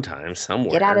 Sometimes,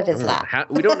 somewhere. Get out of his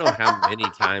lap. We don't know how many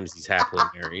times he's happily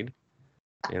married,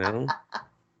 you know?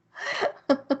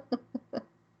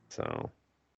 So,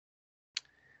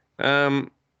 yeah,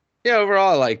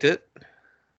 overall, I liked it.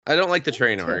 I don't like the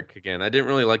train arc, again. I didn't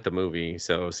really like the movie,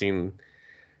 so seeing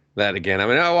that again. I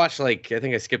mean, I watched I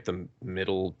think I skipped the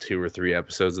middle 2 or 3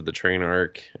 episodes of the train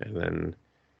arc, and then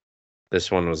this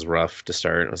one was rough to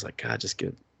start. I was like, God, just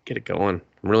get it going.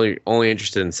 I'm really only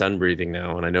interested in sun breathing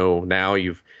now, and I know now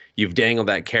you've dangled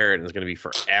that carrot, and it's going to be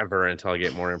forever until I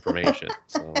get more information.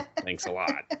 So thanks a lot.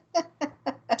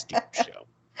 Stupid show.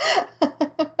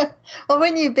 Well,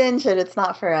 when you binge it, it's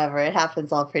not forever. It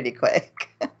happens all pretty quick.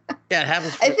 Yeah, it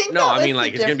happens. I think no, that I mean was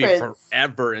like the it's gonna be difference.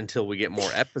 forever until we get more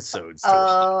episodes to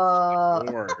watch.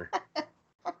 Oh, More.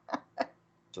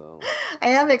 So I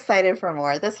am excited for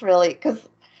more. This really, because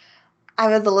I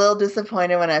was a little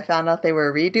disappointed when I found out they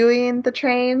were redoing the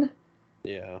train.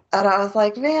 yeah. And I was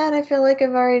like, man, I feel like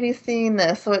I've already seen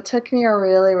this. So it took me a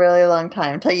really, really long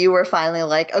time until you were finally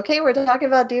like, okay, we're talking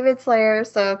about Demon Slayer,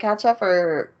 so catch up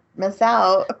or miss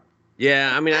out.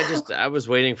 Yeah, I mean, I was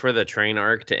waiting for the train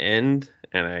arc to end,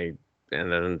 and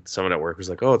then someone at work was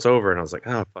like, "Oh, it's over," and I was like,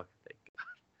 "Oh, fuck."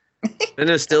 Then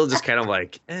it's still just kind of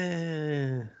like,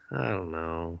 I don't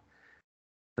know.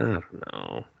 I don't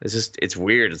know. It's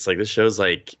weird. It's like this show's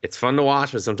like it's fun to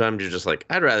watch, but sometimes you're just like,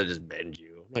 I'd rather just binge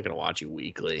you. I'm not gonna watch you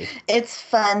weekly. It's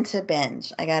fun to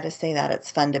binge. I got to say that.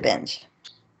 It's fun to binge.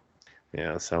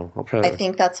 Yeah, so I'll I probably.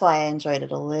 think that's why I enjoyed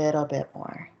it a little bit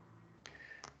more.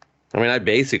 I mean, I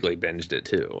basically binged it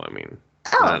too. I mean,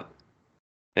 Oh, not.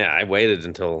 Yeah, I waited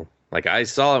until like I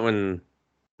saw it when,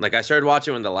 like I started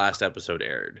watching when the last episode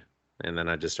aired, and then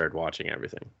I just started watching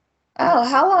everything. oh,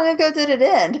 how long ago did it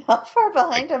end? How far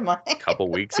Like behind am I? a couple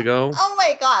weeks ago. Oh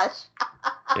my gosh.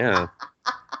 Yeah,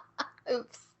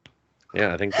 Oops.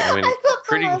 yeah. I mean, I thought the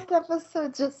pretty. last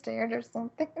episode just aired or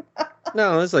something.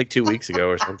 No, it was like 2 weeks ago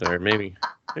or something, or maybe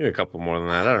a couple more than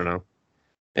that. I don't know.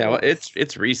 Yeah, well, Oops.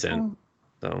 it's recent, Mm,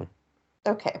 so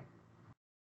okay.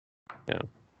 yeah.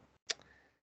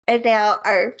 And now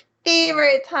our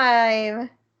favorite time,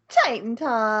 Titan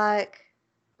Talk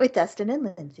with Dustin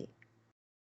and Lindsay.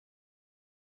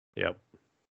 Yep.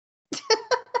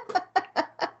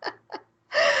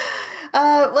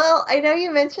 Well, I know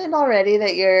you mentioned already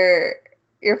that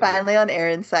you're finally on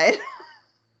Aaron's side.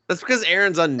 That's because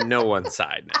Aaron's on no one's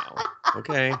side now.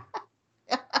 Okay.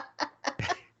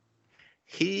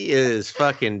 He is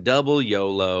fucking double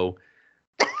YOLO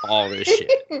all this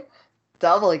shit.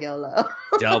 Double YOLO.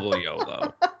 Double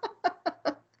YOLO.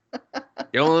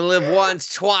 You only live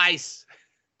once, twice,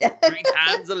 3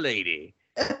 times a lady.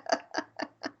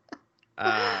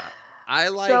 I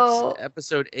liked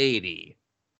episode 80.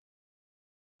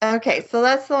 Okay, so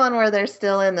that's the one where they're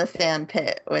still in the sand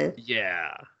pit with.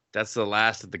 Yeah, that's the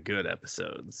last of the good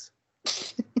episodes.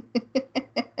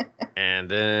 And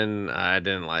then I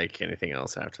didn't like anything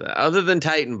else after that, other than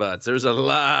Titan butts. There's a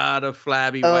lot of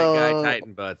flabby white guy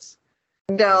Titan butts.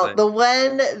 No, the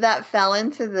one that fell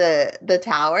into the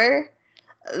tower,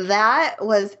 that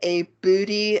was a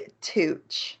booty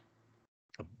Tooch.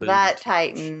 That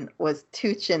Titan was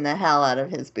Tooching the hell out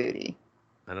of his booty.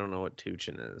 I don't know what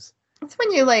Tooching is. It's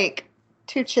when you like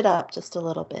Tooch it up just a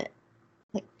little bit,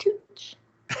 like Tooch.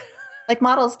 Like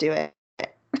models do it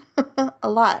a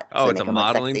lot. Oh, it's a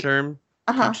modeling term.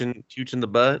 Tooching the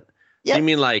butt. Yep. So you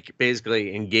mean like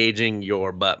basically engaging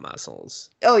your butt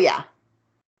muscles? Oh yeah.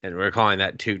 And we're calling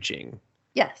that Tooching.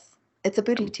 Yes, it's a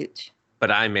booty Tooch. But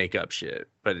I make up shit.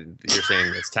 But you're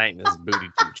saying this Titan is booty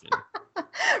Tooching.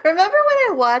 Remember when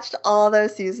I watched all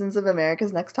those seasons of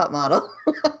America's Next Top Model?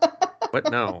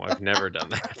 What? No, I've never done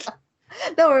that.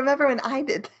 No, remember when I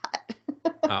did that?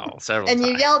 Oh, several and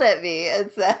times. you yelled at me and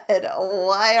said,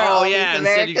 "Why are all these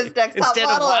America's Next Top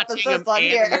Model episodes on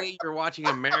here?" You're watching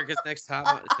America's Next Top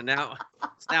Model. So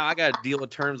now I got to deal with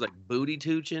terms like booty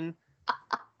Tooching.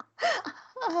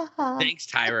 Thanks,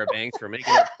 Tyra Banks, for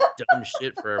making up dumb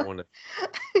shit for everyone to.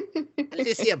 I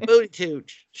just see a booty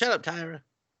Tooch. Shut up, Tyra.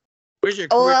 Where's your?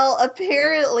 Well,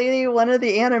 apparently one of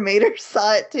the animators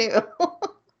saw it too.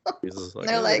 Like,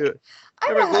 they're like,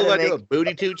 I know how to do a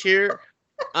booty Tooch here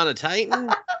on a Titan.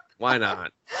 Why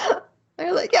not?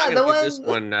 They're like, yeah, the one. This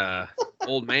one,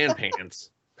 old man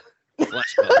pants,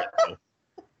 flesh color.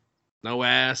 No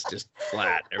ass, just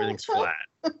flat. Everything's flat.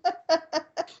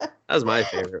 That was my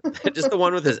favorite. Just the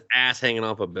one with his ass hanging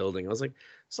off a building. I was like,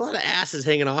 there's a lot of asses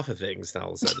hanging off of things now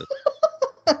all of a sudden.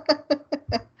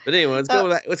 But anyway,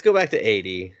 let's go back to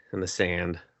 80 in the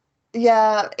sand.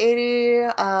 Yeah,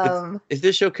 80. If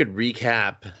this show could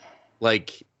recap,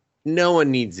 like, no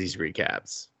one needs these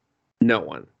recaps. No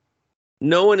one.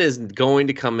 No one is going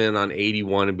to come in on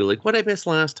 81 and be like, what I missed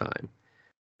last time?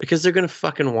 Because they're going to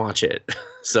fucking watch it.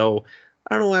 So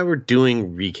I don't know why we're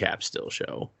doing recap still,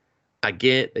 show. I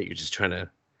get that you're just trying to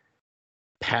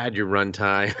pad your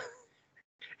runtime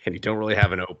and you don't really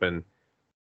have an open,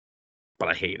 but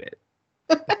I hate it.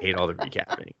 I hate all the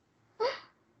recapping.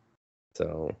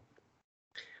 So,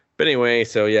 but anyway,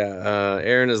 so yeah,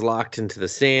 Aaron is locked into the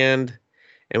sand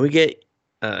and we get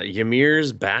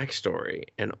Ymir's backstory.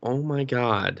 And oh my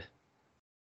God,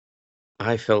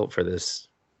 I felt for this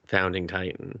founding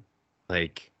Titan.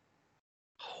 Like,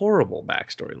 horrible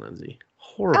backstory, Lindsay.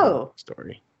 Horrible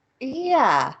backstory.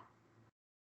 Yeah.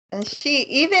 And she,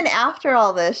 even after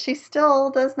all this, she still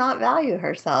does not value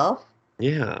herself.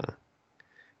 Yeah.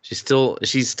 She's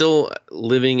still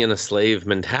living in a slave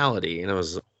mentality, and it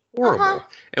was Uh-huh. horrible.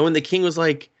 And when the king was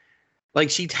like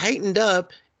she tightened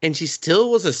up and she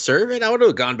still was a servant, I would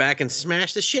have gone back and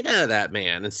smashed the shit out of that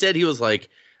man. Instead, he was like,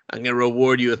 I'm gonna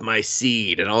reward you with my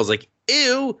seed. And I was like,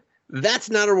 ew, that's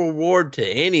not a reward to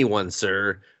anyone,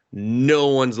 sir. No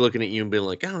one's looking at you and being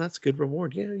like, oh, that's a good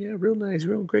reward. Yeah, yeah, real nice,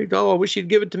 real great. Oh, I wish you'd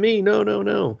give it to me. No, no,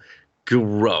 no.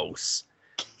 Gross.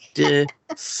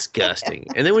 Disgusting.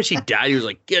 And then when she died, he was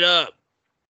like, get up.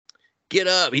 Get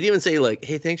up. He didn't even say, like,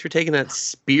 hey, thanks for taking that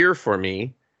spear for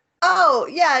me. Oh,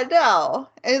 yeah, no.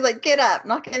 And he's like, get up.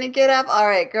 Not gonna get up. All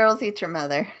right, girls, eat your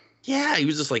mother. Yeah, he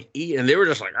was just like eating, and they were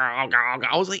just like, oh, God.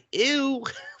 I was like, ew,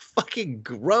 fucking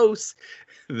gross.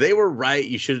 They were right.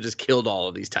 You should have just killed all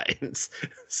of these Titans.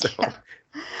 So Yeah.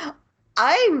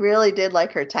 I really did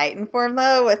like her Titan form,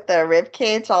 though, with the rib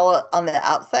cage all on the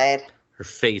outside. her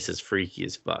face is freaky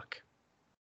as fuck.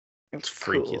 It's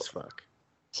freaky Cool. as fuck.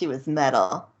 She was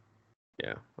metal.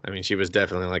 Yeah. I mean, she was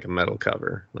definitely like a metal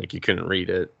cover. Like, you couldn't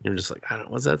read it. You're just like, I don't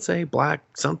know, what's that say? Black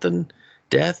something?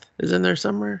 Death is in there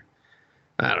somewhere?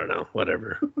 I don't know.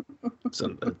 Whatever. It's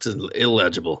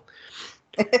illegible.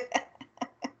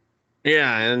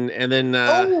 Yeah, and then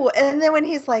and then when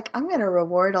he's like, I'm going to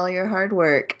reward all your hard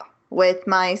work with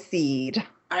my seed.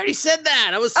 I already said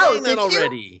that. I was saying that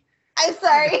already. You? I'm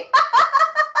sorry.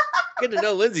 Good to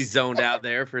know Lindsay zoned out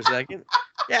there for a second.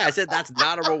 Yeah, I said that's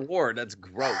not a reward. That's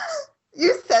gross.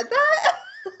 You said that?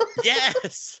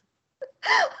 Yes.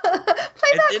 Play And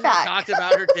that then back. we talked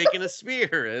about her taking a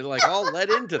spear. And like all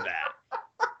led into that.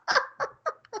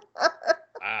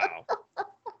 Wow.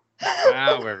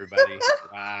 Wow, everybody.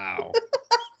 Wow.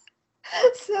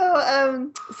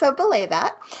 So belay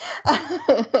that.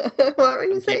 What were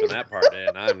you I'm saying? keeping that part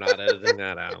in. I'm not editing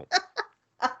that out.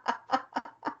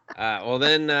 Well,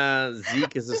 then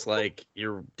Zeke is just like,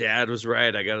 your dad was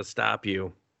right. I got to stop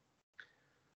you.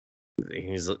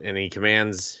 And he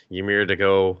commands Ymir to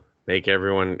go make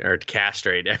everyone, or to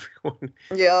castrate everyone.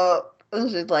 Yep.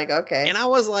 She's like, okay. And I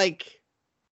was like,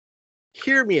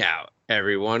 hear me out,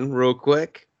 everyone, real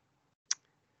quick.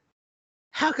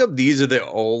 How come these are the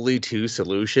only two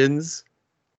solutions?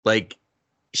 Like,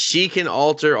 she can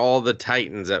alter all the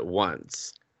Titans at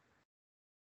once.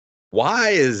 Why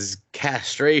is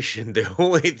castration the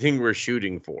only thing we're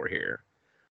shooting for here?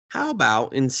 How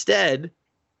about instead,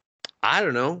 I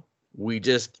don't know, we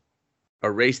just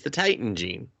erase the Titan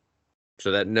gene so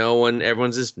that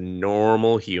everyone's just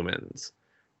normal humans.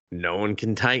 No one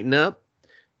can tighten up.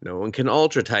 No one can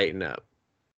ultra tighten up.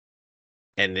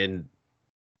 And then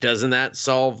doesn't that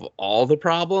solve all the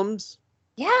problems?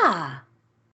 Yeah.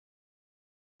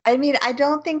 I mean, I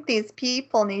don't think these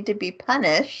people need to be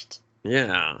punished.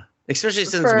 Yeah. Especially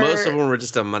since most of them were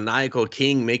just a maniacal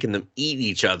king making them eat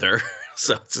each other.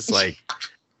 So it's just like...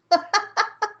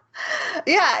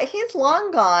 Yeah, he's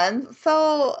long gone.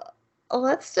 So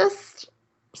let's just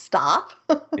stop.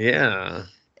 Yeah.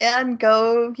 And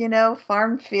go,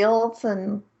 farm fields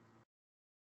and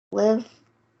live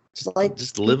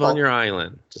just live on your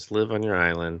island. Just live on your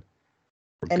island.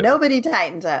 And nobody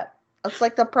tightens up. That's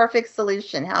like the perfect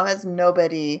solution. How has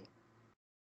nobody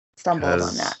stumbled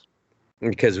on that?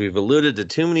 Because we've alluded to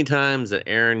too many times that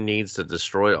Aaron needs to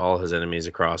destroy all his enemies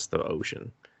across the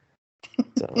ocean.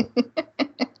 So.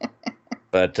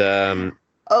 But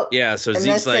yeah, so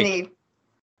Zeke's like,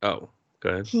 oh, go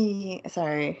ahead.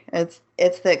 It's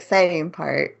the exciting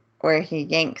part where he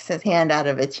yanks his hand out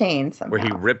of a chain somehow. Where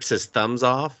he rips his thumbs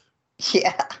off?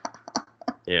 Yeah.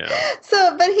 Yeah.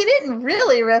 So, but he didn't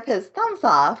really rip his thumbs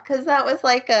off because that was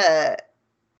like a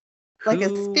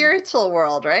spiritual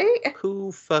world, right?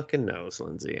 Who fucking knows,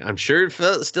 Lindsay? I'm sure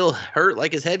it still hurt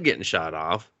like his head getting shot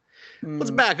off.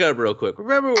 Let's back up real quick.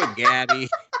 Remember when Gabby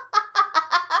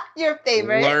your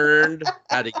favorite learned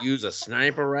how to use a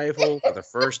sniper rifle for the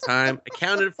first time?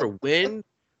 Accounted for wind,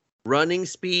 running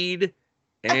speed,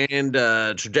 and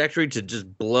trajectory to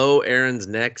just blow Aaron's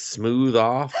neck smooth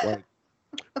off. Like,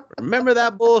 remember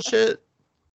that bullshit?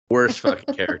 Worst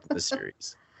fucking character in the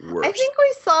series. Worst. I think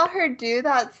we saw her do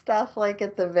that stuff like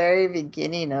at the very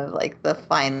beginning of like the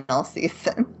final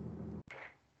season.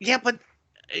 Yeah, but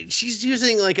she's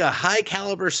using like a high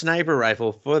caliber sniper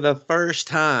rifle for the first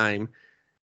time.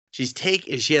 She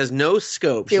has no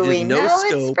scope. Do we know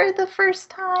it's for the first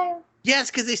time? Yes,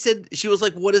 because they said, she was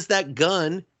like, what is that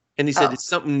gun? And he said, it's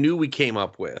something new we came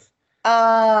up with.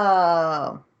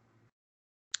 Oh.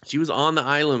 She was on the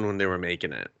island when they were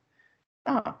making it.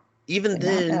 Oh. Even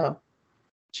then,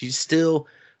 she still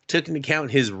took into account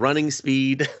his running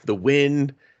speed, the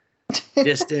wind,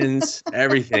 distance,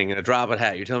 everything in a drop of a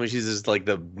hat. You're telling me she's just like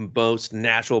the most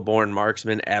natural born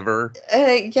marksman ever?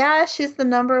 Yeah, she's the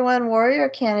 #1 warrior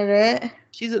candidate.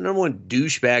 She's the #1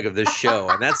 douchebag of this show,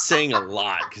 and that's saying a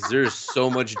lot because there's so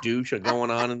much douche going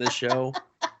on in this show.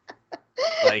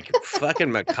 Like fucking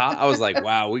Mikasa, I was like,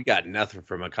 wow, we got nothing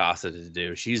for Mikasa to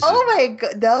do. She's oh my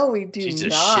god, no, we do she's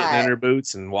just not. shitting in her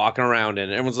boots and walking around,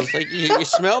 and everyone's just like, you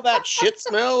smell that shit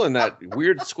smell and that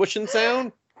weird squishing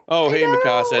sound? Oh, hey,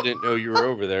 Mikasa, I didn't know you were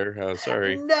over there. Oh,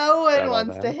 sorry. No one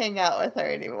wants to hang out with her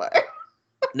anymore.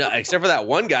 No, except for that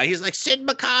one guy. He's like, send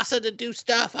Mikasa to do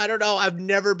stuff. I don't know. I've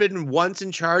never been once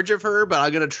in charge of her, but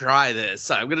I'm going to try this.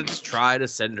 I'm going to just try to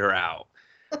send her out.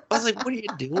 I was like, what are you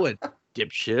doing,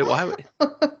 dipshit?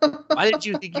 Why did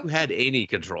you think you had any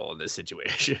control in this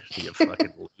situation? You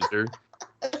fucking loser.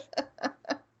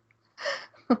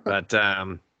 But,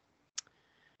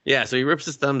 yeah, so he rips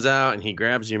his thumbs out and he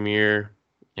grabs Ymir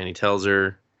and he tells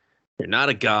her, you're not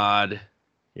a god.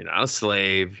 You're not a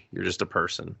slave. You're just a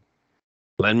person.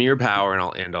 Lend me your power and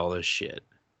I'll end all this shit.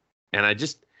 And I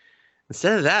just,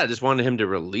 instead of that, I just wanted him to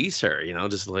release her,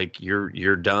 just like,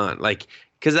 you're done. Like,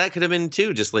 because that could have been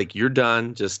too, just like, you're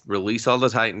done. Just release all the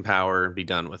Titan power and be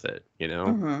done with it,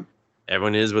 Mm-hmm.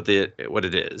 Everyone is what it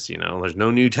is, There's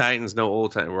no new Titans, no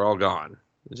old Titans. We're all gone.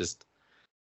 Just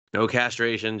no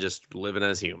castration, just living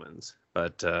as humans.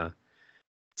 But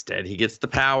instead, he gets the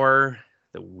power,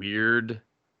 the weird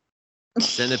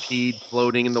centipede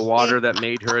floating in the water that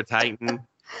made her a Titan.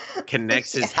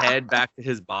 Connects his head back to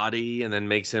his body and then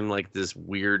makes him like this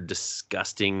weird,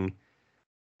 disgusting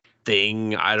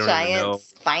thing. I don't even know. Giant,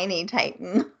 spiny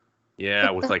Titan. Yeah,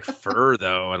 with like fur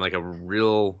though, and like a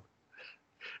real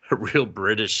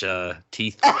British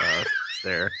teeth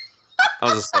there. I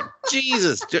was just like,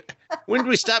 Jesus, when do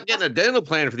we stop getting a dental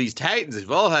plan for these Titans?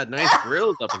 They've all had nice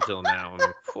grills up until now. I'm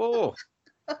like, oh,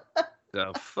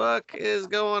 the fuck is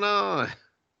going on?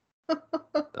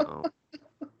 So,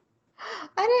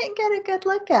 I didn't get a good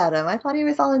look at him. I thought he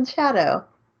was all in shadow.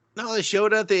 No, they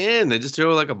showed it at the end. They just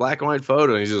showed like a black and white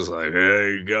photo. And he's just like,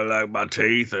 hey, you got like my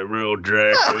teeth. They're real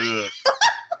jacked up.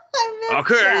 I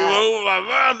can't move my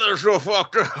mouth. They're so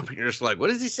fucked up. And you're just like, what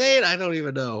is he saying? I don't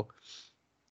even know.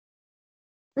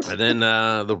 And then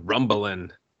the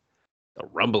rumbling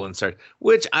started.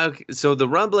 So the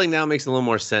rumbling now makes a little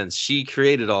more sense. She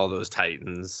created all those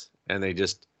Titans. And they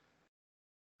just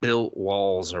built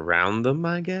walls around them,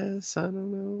 I guess. I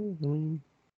don't know.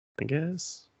 I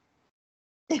guess.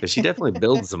 Because she definitely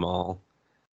builds them all.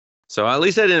 So at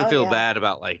least I didn't feel bad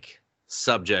about like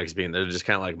subjects being, they're just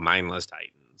kind of like mindless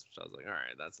Titans. So I was like, all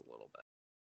right, that's a little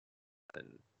bit. And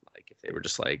like if they were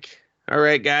just like, all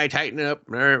right, guy, tighten up.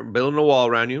 All right, building a wall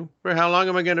around you. For how long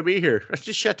am I going to be here?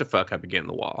 Just shut the fuck up and get in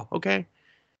the wall, okay?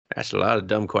 That's a lot of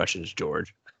dumb questions,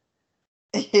 George.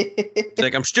 It's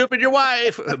like, I'm stupid, your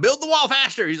wife. Build the wall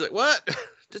faster. He's like, what?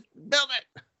 Just build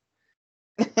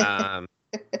it.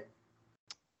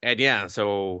 And yeah,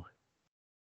 so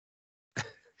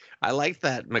I liked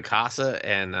that Mikasa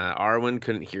and Arwen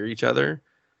couldn't hear each other.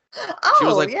 Oh, she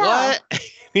was like, what?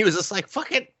 He was just like,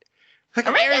 fuck it.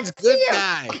 Fucking Aaron's a good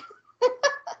guy.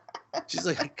 She's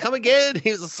like, come again?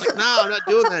 He was just like, no, I'm not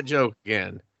doing that joke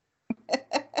again.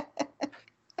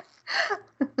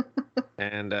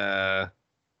 And then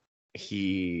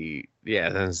he's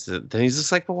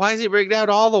just like, well, why is he breaking down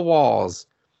all the walls?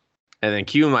 And then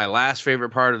cue my last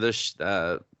favorite part of this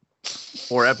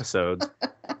 4 episodes.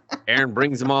 Aaron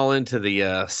brings them all into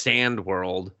the sand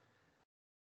world.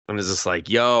 And is just like,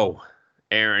 yo,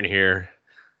 Aaron here.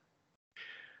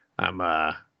 I'm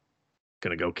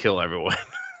gonna go kill everyone.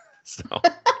 So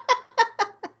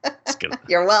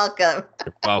You're welcome.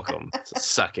 You're welcome. So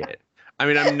suck it. I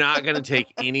mean, I'm not gonna take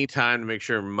any time to make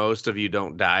sure most of you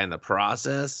don't die in the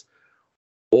process.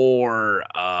 Or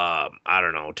I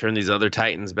don't know, turn these other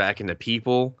Titans back into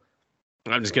people.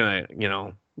 I'm just gonna,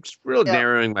 just real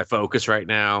narrowing my focus right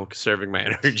now, conserving my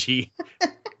energy.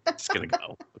 Just gonna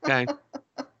go. Okay.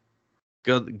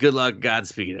 Good luck,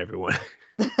 Godspeed, everyone.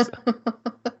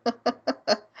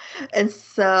 And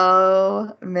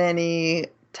so many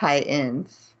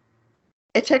Titans.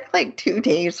 It took like 2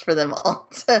 days for them all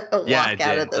to walk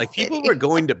out of the like city. people were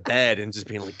going to bed and just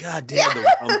being like, God damn, the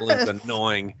rumbling's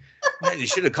annoying. Man, you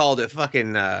should have called it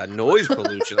fucking noise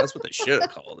pollution. That's what they should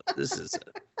have called it. This is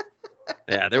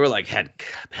yeah, they were like had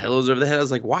pillows over the head. I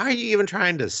was like, why are you even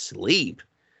trying to sleep?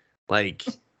 Like,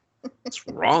 what's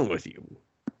wrong with you?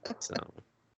 So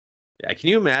yeah, can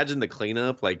you imagine the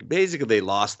cleanup? Like basically they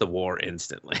lost the war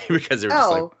instantly because they were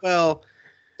just like, well,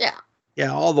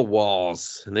 yeah, all the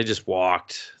walls, and they just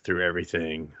walked through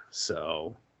everything.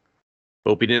 So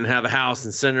hope he didn't have a house in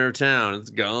the center of town. It's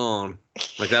gone.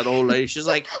 Like that old lady, she's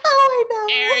like, Oh,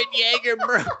 Aaron I know. Yeager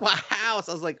broke my house.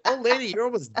 I was like, oh, lady, you're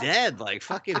almost dead. Like,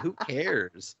 fucking, who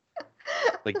cares?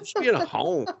 Like, you should be in a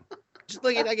home. Just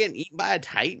like you're not getting eaten by a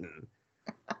Titan.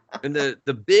 And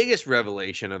the biggest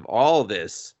revelation of all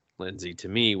this, Lindsay, to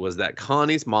me, was that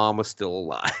Connie's mom was still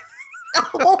alive.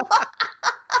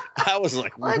 I was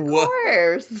like, Well, of what?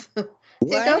 course. She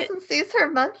What? goes and sees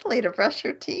her monthly to brush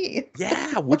her teeth.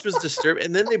 Yeah, which was disturbing.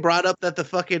 And then they brought up that the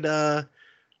fucking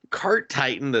cart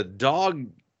Titan, the dog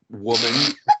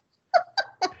woman,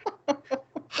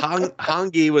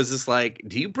 Hongi was just like,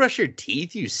 do you brush your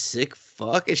teeth, you sick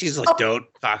fuck? And she's like, don't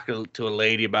talk to a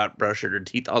lady about brushing her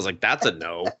teeth. I was like, that's a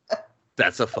no.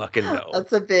 That's a fucking no.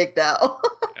 That's a big no.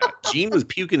 Yeah, Gene was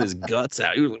puking his guts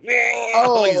out. He was like,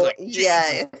 oh, he's like,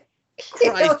 yeah.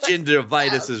 Christ,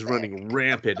 gingivitis is running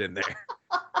rampant in there.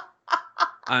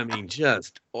 I mean,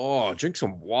 just, drink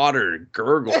some water,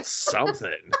 gurgle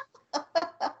something.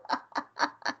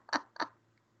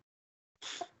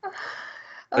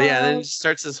 But yeah, then it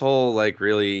starts this whole, like,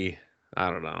 really,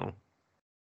 I don't know.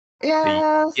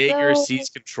 Yeah. Jaeger sees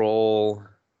control.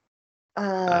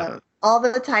 All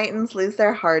the Titans lose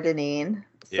their hardening.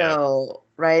 So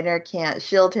Reiner can't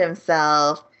shield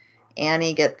himself.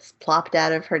 Annie gets plopped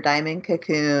out of her diamond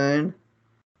cocoon.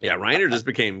 Yeah, Reiner just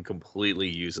became completely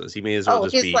useless. He may as well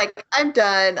just he's like, I'm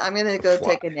done. I'm going to go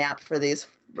take a nap for these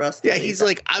rest Yeah, he's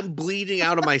like, I'm bleeding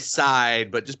out of my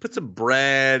side, but just put some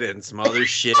bread and some other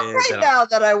shit. Now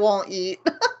that I won't eat.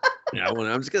 Yeah,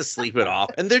 I'm just going to sleep it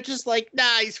off. And they're just like,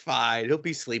 nah, he's fine. He'll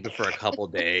be sleeping for a couple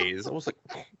days. I was like,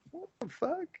 what the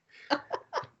fuck?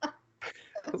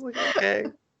 I was like, okay.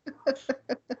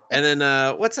 And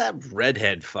then, what's that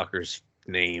redhead fucker's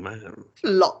name?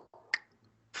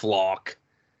 Flock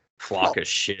of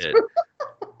shit.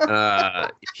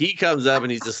 He comes up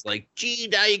and he's just like, gee,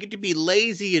 now you get to be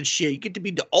lazy and shit. You get to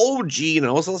be the old Gene. And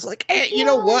I was like, hey, you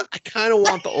know what? I kind of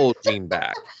want the old Gene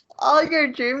back. All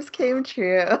your dreams came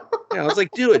true. Yeah, I was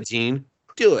like, do it, Gene.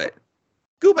 Do it.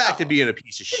 Go back to being a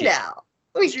piece of shit.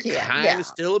 No, you're kind of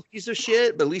still a piece of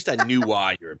shit, but at least I knew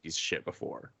why you're a piece of shit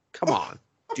before. Come on.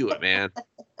 Do it, man.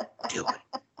 Do it.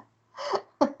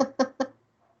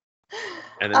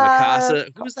 And then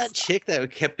Mikasa, who was that chick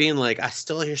that kept being like, I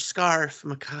stole your scarf,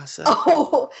 Mikasa?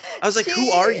 I was like,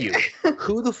 who are you?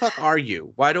 Who the fuck are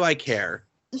you? Why do I care?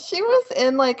 She was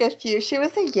in she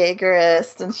was a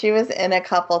Jaegerist, and she was in a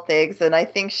couple things, and I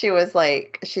think she was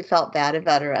like, she felt bad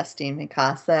about arresting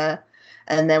Mikasa.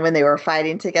 And then when they were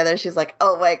fighting together, she's like,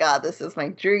 oh my God, this is my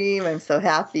dream. I'm so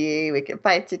happy we can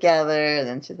fight together. And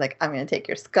then she's like, I'm going to take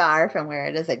your scarf and wear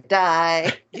it as I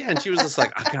die. Yeah, and she was just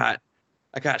like, I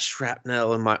got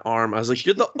shrapnel in my arm. I was like,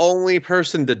 you're the only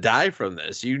person to die from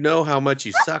this. You know how much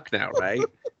you suck now, right?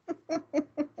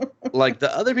 Like,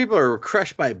 the other people are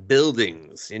crushed by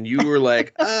buildings, and you were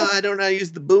like, I don't know how to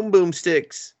use the boom boom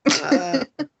sticks.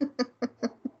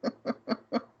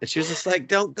 And she was just like,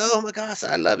 don't go, Mikasa.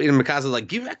 I love you. And Mikasa's like,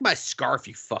 give back my scarf,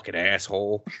 you fucking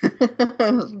asshole.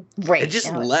 Right. And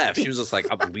just left. She was just like,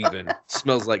 I'm leaving.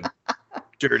 Smells like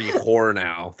dirty whore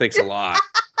now. Thanks a lot.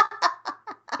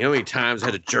 You know how many times I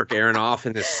had to jerk Aaron off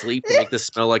in his sleep to make this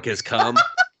smell like his cum?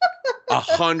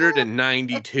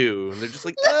 192. And they're just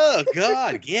like, oh,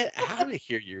 God, get out of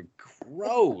here. You're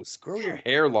gross. Grow your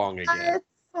hair long again.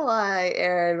 That's why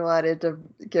Aaron wanted to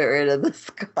get rid of the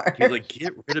scarf. He's like,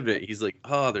 get rid of it. He's like,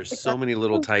 oh, there's so many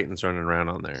little Titans running around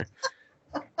on there.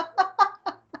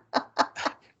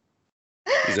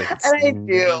 He's like, it's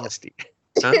nasty.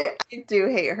 Huh? I do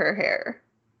hate her hair.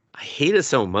 I hate it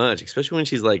so much, especially when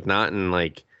she's like not in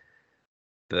like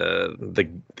the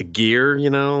gear, you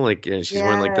know, like she's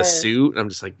wearing like the suit. I'm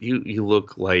just like, you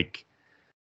look like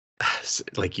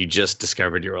you just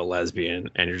discovered you're a lesbian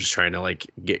and you're just trying to like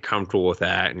get comfortable with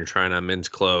that, and you're trying on men's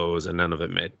clothes and none of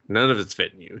it's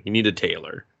fitting you. You need a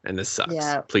tailor, and this sucks.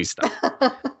 Yeah. Please stop.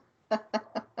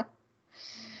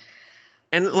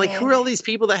 And like, who are all these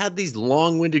people that had these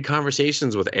long-winded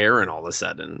conversations with Aaron all of a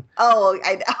sudden? Oh,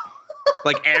 I know.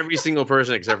 Like every single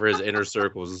person except for his inner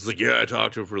circles is like, yeah, I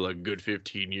talked to him for like a good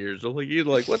 15 years. I'm like, you're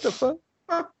like, what the fuck?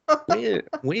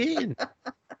 When?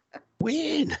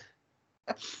 When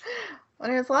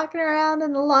he was walking around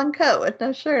in a long coat with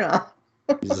no shirt on.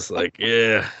 He's just like,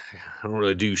 yeah, I don't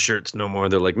really do shirts no more.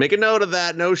 They're like, make a note of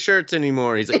that. No shirts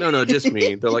anymore. He's like, no, just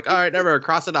me. They're like, all right, never.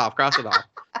 Cross it off. I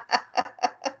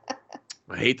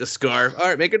hate the scarf. All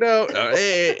right, make a note.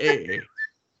 Hey.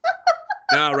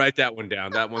 No, write that one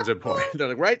down. That one's important. They're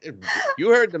like, right?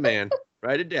 You heard the man.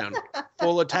 Write it down.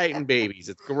 Full of Titan babies.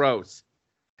 It's gross.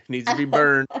 It needs to be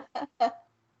burned.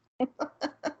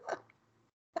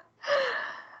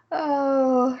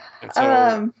 Oh. And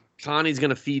so Connie's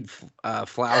gonna feed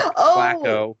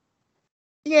Flacco.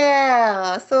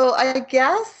 Yeah, so I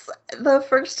guess the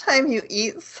first time you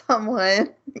eat someone,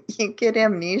 you get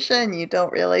amnesia and you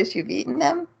don't realize you've eaten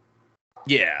them.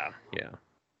 Yeah, yeah.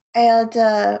 And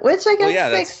which I Well, yeah,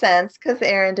 guess makes sense because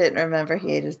Aaron didn't remember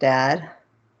he ate his dad.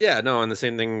 yeah, no, and the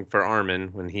same thing for Armin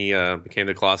when he became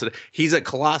the Colosso. He's a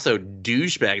Colosso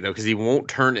douchebag though, because he won't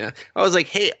turn it. I was like,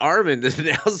 hey, Armin,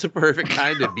 now's the perfect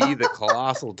time to be the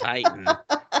Colossal Titan.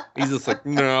 He's just like,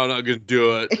 no, I'm not gonna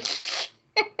do it.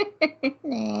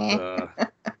 Uh,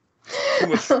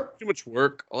 too much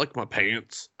work. I like my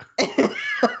pants. I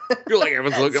feel like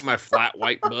everyone's looking at my flat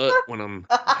white butt when I'm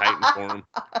Titan for him.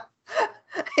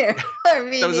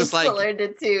 Armin needs to learn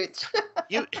to tooch.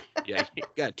 You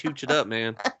gotta tooch it up,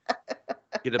 man.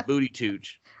 Get a booty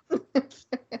tooch.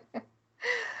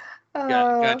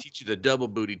 Gotta teach you the double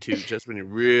booty tooch. That's when you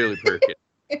really perk it.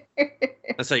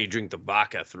 That's how you drink the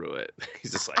vodka through it.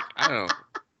 He's just like, I don't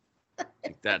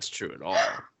think that's true at all.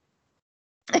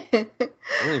 I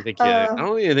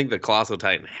don't even think the Colossal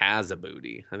Titan has a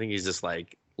booty. I think he's just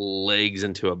like legs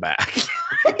into a back.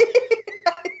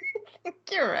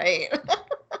 You're right.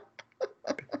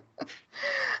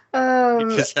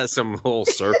 He just has some whole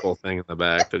circle thing in the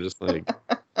back. They're just like,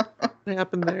 what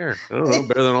happened there? I don't know.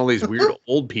 Better than all these weird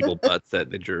old people butts that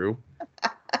they drew.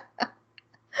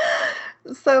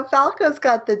 So Falco's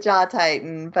got the Jaw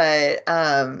Titan, but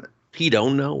he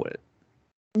don't know it.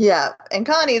 Yeah, and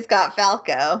Connie's got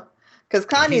Falco because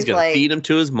Connie's gonna like feed him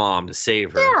to his mom to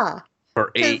save her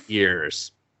for 8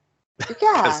 years.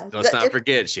 Yeah, let's not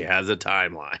forget she has a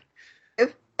timeline.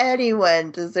 If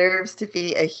anyone deserves to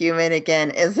be a human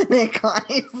again, isn't it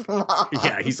Connie's mom?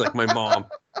 Yeah, he's like, my mom.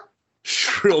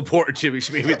 Real important to me.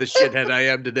 She made me the shithead I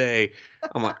am today.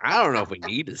 I'm like, I don't know if we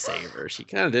need to save her. She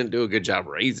kind of didn't do a good job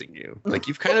raising you. Like,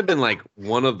 you've kind of been like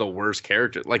one of the worst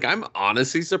characters. Like, I'm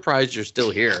honestly surprised you're still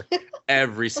here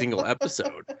every single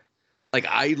episode. Like,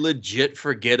 I legit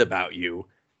forget about you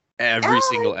every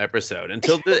single episode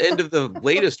until the end of the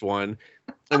latest one,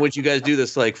 in which you guys do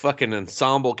this like fucking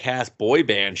ensemble cast boy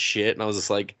band shit. And I was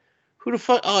just like, who the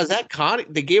fuck? Oh, is that Connie?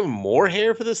 They gave him more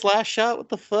hair for this last shot? What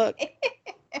the fuck?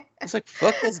 It's like,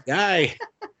 fuck this guy.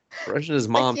 Brushing his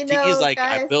mom. He's like,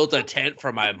 guys, I built a tent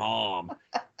for my mom.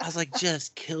 I was like,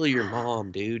 just kill your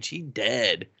mom, dude. She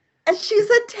dead. And she's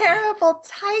a terrible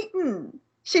Titan.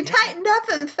 She tightened up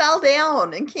and fell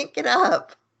down and can't get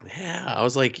up. Yeah, I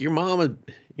was like, your mama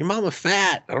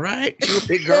fat, all right? She's a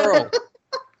big girl.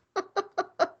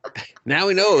 Now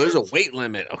we know there's a weight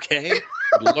limit, okay?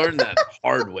 We learned that the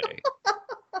hard way.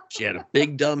 She had a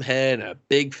big dumb head and a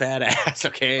big fat ass,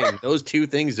 okay? And those two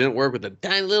things didn't work with the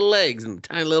tiny little legs and the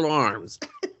tiny little arms.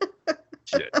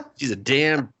 She's a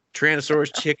damn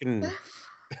Tyrannosaurus chicken.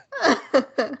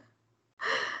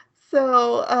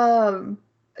 So,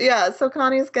 so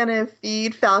Connie's gonna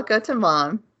feed Falco to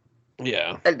mom.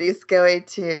 Yeah. And he's going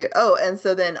to, and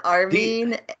so then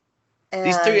Armin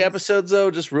these 3 episodes,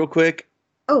 though, just real quick.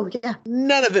 Oh, yeah.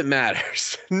 None of it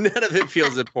matters. None of it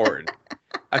feels important.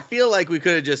 I feel like we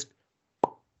could have just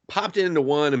popped into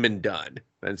one and been done.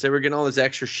 And say we're getting all this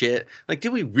extra shit. Like,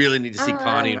 did we really need to see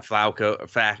Connie and Fucko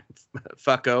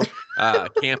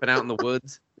camping out in the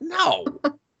woods? No.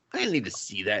 I didn't need to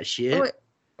see that shit.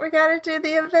 We gotta do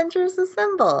the Avengers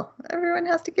Assemble. Everyone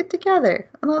has to get together.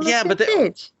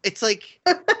 It's like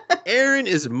Aaron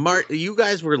is you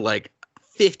guys were like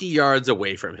 50 yards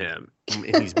away from him.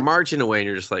 And he's marching away, and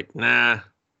you're just like, nah.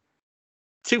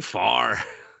 Too far.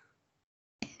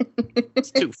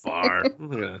 It's too far.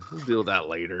 We'll deal with that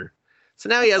later. So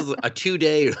now he has a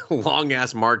 2-day long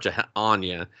ass march on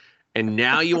you, and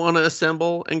now you want to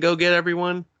assemble and go get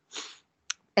everyone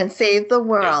and save the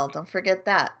world. Don't forget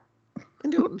that.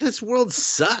 Dude, this world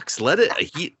sucks. Let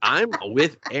it. I'm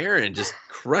with Aaron. Just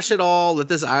crush it all. Let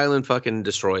this island fucking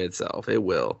destroy itself. It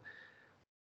will.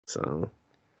 So.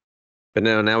 But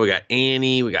now we got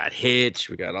Annie, we got Hitch,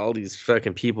 we got all these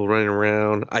fucking people running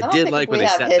around. I did like when they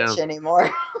sat Hitch down. Anymore.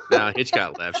 No, Hitch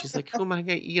got left. She's like, who am I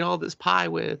gonna eat all this pie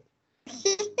with?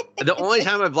 The only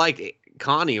time I've liked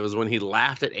Connie was when he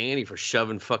laughed at Annie for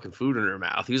shoving fucking food in her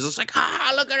mouth. He was just like,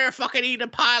 look at her fucking eating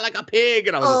pie like a pig.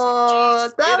 And I was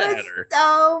just like, that was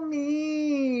so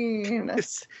mean.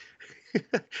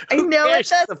 I know what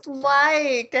that's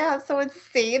like to have someone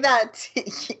say that to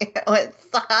you. It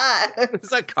sucks.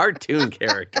 It's a cartoon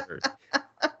character.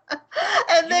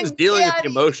 And then he was dealing with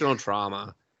emotional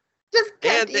trauma. Just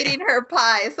kept eating her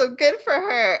pie, so good for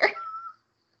her.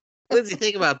 Lindsay,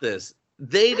 think about this.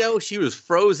 They know she was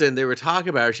frozen. They were talking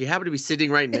about her. She happened to be sitting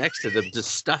right next to them,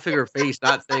 just stuffing her face,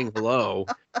 not saying hello.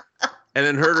 And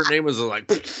then heard her name was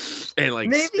like, and like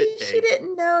maybe she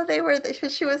didn't know they were.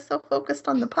 She was so focused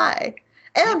on the pie.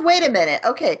 And wait a minute.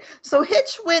 Okay, so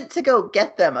Hitch went to go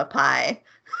get them a pie.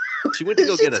 She went to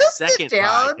go She get a just sit second pie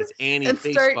down because Annie and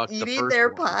face start fucked the eating first their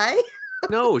one. pie.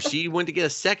 No, she went to get a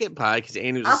second pie because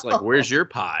Annie was just like, "Where's your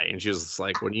pie?" And she was just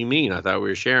like, "What do you mean? I thought we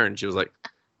were sharing." She was like,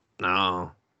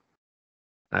 "No,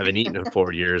 I haven't eaten in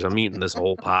 4 years. I'm eating this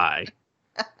whole pie."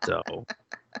 So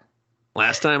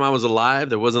last time I was alive,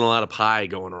 there wasn't a lot of pie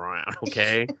going around.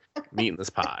 Okay, I'm eating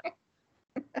this pie.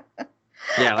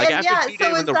 Yeah, like And after yeah, 2 days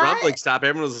so when is the that? rumbling stopped,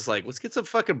 everyone was just like, "Let's get some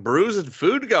fucking brews and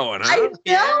food going, I huh?"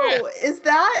 Yeah, know. Is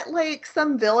that like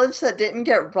some village that didn't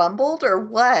get rumbled or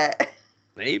what?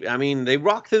 maybe. I mean, they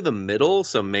rock through the middle,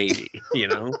 so maybe, you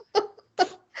know.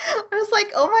 I was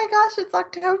like, oh my gosh, it's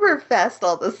Oktoberfest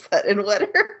all of a sudden. What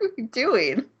are we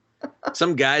doing?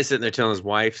 Some guy sitting there telling his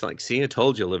wife, like, "See, I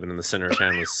told you living in the center of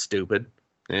town was stupid."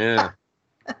 Yeah,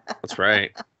 that's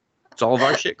right. It's all of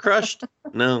our shit crushed?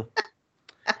 No,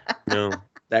 no.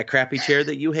 That crappy chair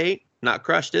that you hate, not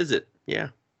crushed, is it? Yeah.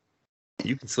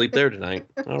 You can sleep there tonight.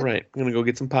 All right. I'm going to go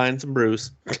get some pie and some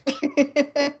brews.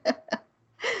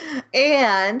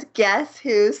 And guess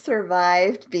who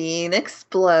survived being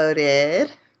exploded?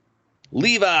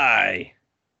 Levi.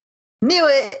 Knew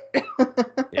it.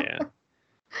 Yeah.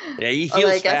 Yeah, he Although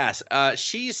I heals guess. fast.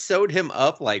 She sewed him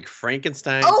up like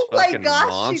Frankenstein's Oh my fucking gosh, she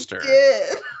monster.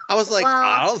 did. I was like, Wow.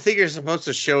 I don't think you're supposed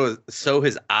to sew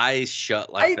his eyes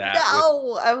shut like I that.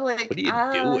 know. I'm What like, are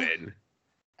you doing?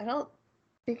 I don't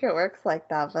think it works like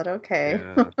that, but okay.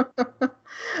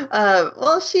 Yeah.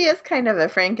 Well, she is kind of a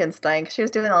Frankenstein 'cause she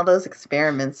was doing all those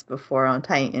experiments before on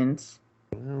Titans.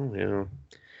 Well, yeah.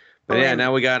 But Oh, yeah, and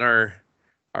now we got our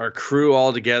crew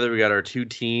all together. We got our two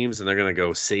teams, and they're gonna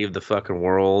go save the fucking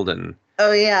world. And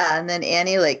oh yeah, and then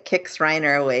Annie like kicks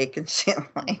Reiner awake, and she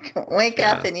like, wake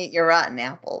up yeah, and eat your rotten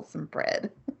apples and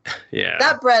bread. yeah.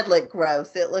 That bread looked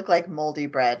gross. It looked like moldy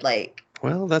bread, like.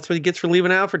 Well, that's what he gets for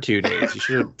leaving out for 2 days. You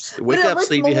should But wake it up,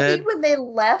 looked moldy sleepyhead. when they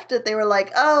left it. They were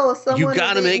like, "Oh, You someone is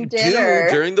gotta eating make do dinner."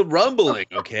 during the rumbling,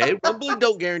 okay? Rumbling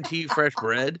don't guarantee fresh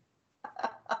bread.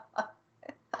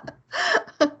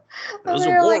 And Those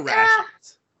they are were war like,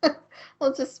 rations.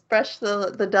 we'll just brush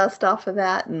the dust off of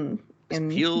that and Just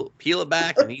and peel it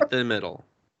back and eat the middle.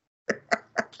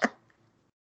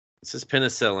 This is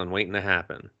penicillin waiting to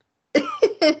happen.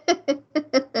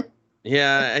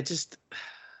 Yeah,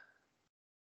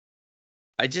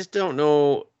 I just don't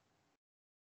know.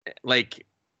 Like,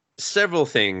 several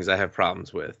things I have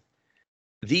problems with.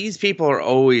 These people are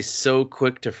always so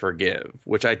quick to forgive,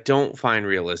 which I don't find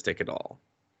realistic at all.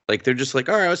 Like, they're just like,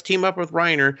 all right, let's team up with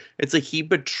Reiner. It's like he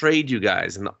betrayed you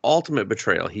guys, and the ultimate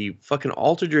betrayal. He fucking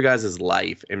altered your guys'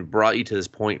 life and brought you to this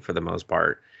point for the most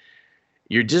part.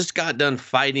 You just got done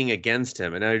fighting against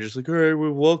him, and now you're just like, all right,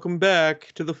 well, welcome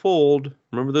back to the fold.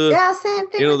 Remember yeah, same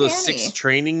thing with the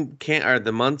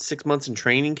Annie. 6 months in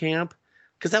training camp?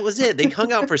 Because that was it. They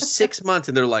hung out for 6 months,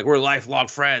 and they're like, we're lifelong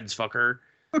friends, fucker.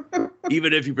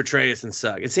 Even if you betray us and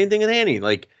suck. And same thing with Annie.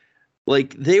 Like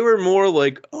they were more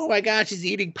like, oh my gosh, he's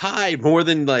eating pie, more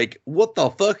than like, what the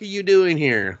fuck are you doing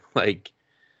here? Like,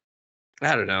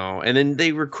 I don't know. And then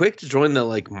they were quick to join the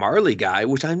like Marley guy,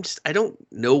 which I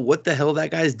don't know what the hell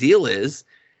that guy's deal is.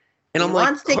 And He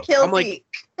wants to kill I'm like,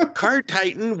 Deke. Card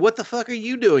Titan, what the fuck are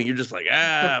you doing? You're just like,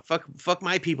 fuck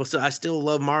my people. So I still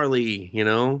love Marley, you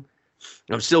know?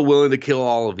 I'm still willing to kill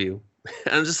all of you.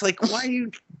 And I'm just like, why are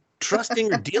you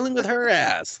trusting or dealing with her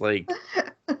ass? Like,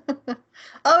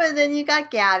 Oh, and then you got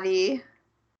Gabby,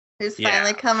 who's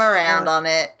finally come around on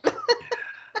it.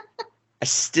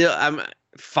 I'm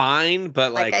fine,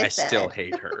 but like I still said.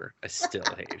 hate her. I still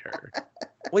hate her.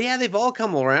 Well, yeah, they've all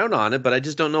come around on it, but I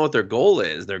just don't know what their goal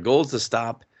is. Their goal is to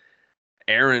stop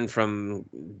Aaron from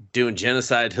doing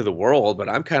genocide to the world, but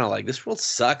I'm kind of like, this world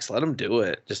sucks. Let them do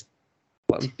it. Just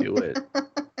let them do it.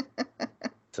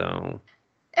 So.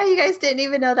 Yeah, you guys didn't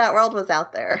even know that world was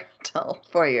out there till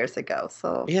 4 years ago.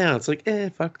 So Yeah, it's like,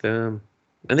 fuck them.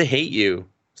 And they hate you.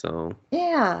 So.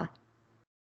 yeah.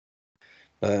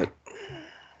 But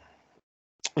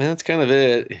that's kind of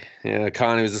it. Yeah,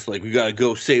 Connie was just like, we gotta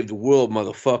go save the world,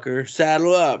 motherfucker.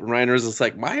 Saddle up. And Reiner was just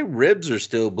like, my ribs are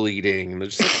still bleeding. And they're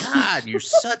just like, God, you're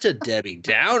such a Debbie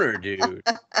Downer, dude.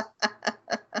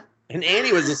 And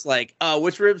Annie was just like,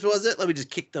 which ribs was it? Let me just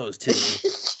kick those two.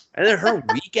 And then her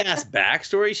weak ass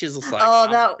backstory, she's just like, I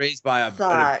was raised by an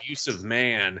abusive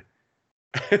man.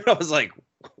 And I was like,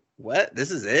 what?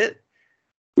 This is it?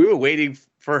 We were waiting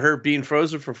for her being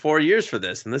frozen for 4 years for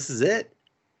this, and this is it?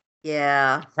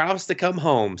 Yeah. She promised to come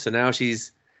home, so now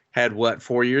she's had,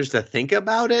 4 years to think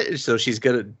about it? So she's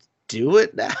going to do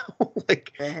it now?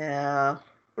 Like, yeah.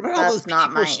 What about That's all those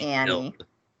not my she Annie.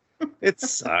 killed? It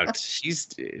sucked.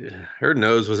 Her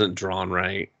nose wasn't drawn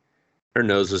right. Her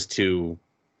nose was too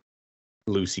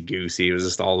loosey goosey. It was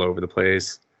just all over the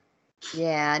place.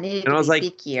 Yeah, it needed And to I was be like,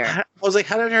 beakier.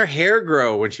 how did her hair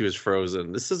grow when she was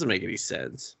frozen? This doesn't make any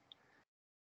sense.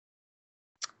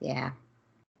 Yeah.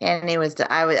 And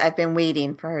I've been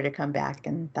waiting for her to come back,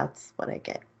 and that's what I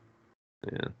get.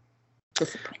 Yeah.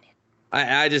 Disappointed.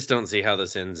 I just don't see how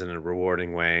this ends in a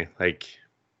rewarding way. Like,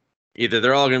 either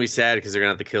they're all going to be sad because they're going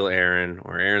to have to kill Aaron,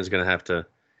 or Aaron's going to have to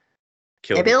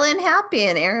kill Maybe they'll end happy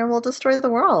and Aaron will destroy the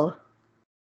world.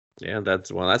 Yeah,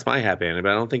 that's my happy ending,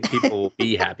 but I don't think people will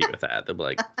be happy with that. They'll be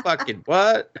like, fucking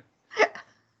what?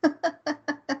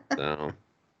 So,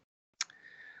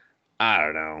 I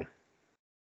don't know.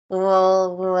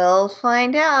 We'll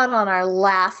find out on our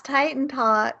last Titan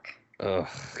Talk. Oh,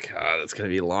 God, it's going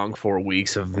to be long 4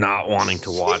 weeks of not wanting to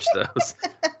watch those.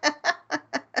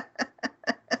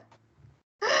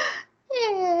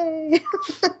 Yay.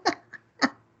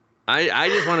 I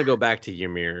just want to go back to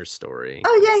Ymir's story.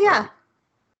 Oh, yeah.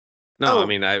 No, I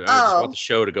mean, I just want the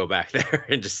show to go back there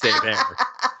and just stay there.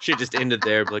 She just ended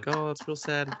there, be like, oh, it's real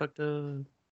sad and fucked up.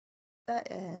 That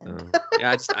end.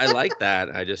 Yeah, I like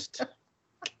that. I just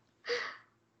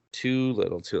too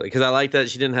little, too late. Because I like that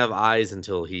she didn't have eyes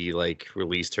until he like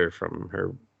released her from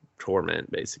her torment,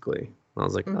 basically. And I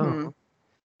was like, oh,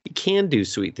 he can do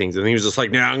sweet things. And he was just like,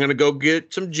 now I'm gonna go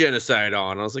get some genocide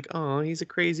on. I was like, oh, he's a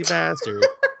crazy bastard.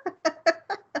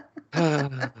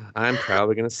 I'm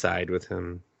probably gonna side with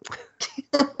him.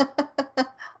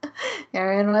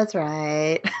 Aaron was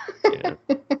right. Yeah.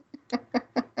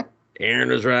 Aaron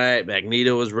was right.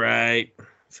 Magneto was right.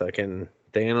 Fucking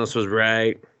Thanos was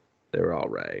right. They were all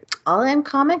right. All in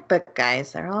comic book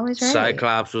guys. They're always right.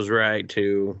 Cyclops was right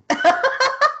too. I'm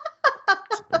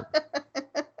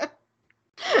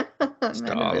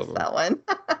gonna miss that one.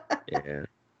 Yeah.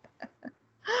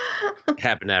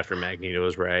 Happened after Magneto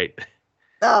was right.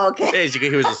 Oh, okay. Basically,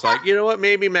 he was just like, you know what?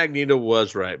 Maybe Magneto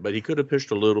was right, but he could have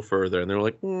pushed a little further. And they were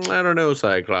like, I don't know,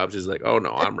 Cyclops. He's like, oh,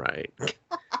 no, I'm right.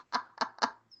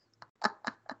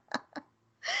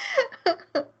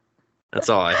 That's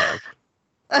all I have.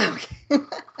 Okay.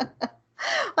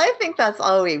 I think that's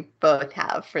all we both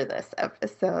have for this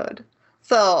episode.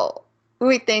 So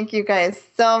we thank you guys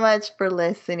so much for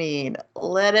listening.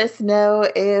 Let us know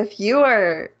if you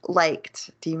are liked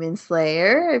Demon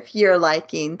Slayer, if you're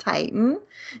liking Titan.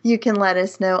 You can let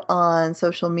us know on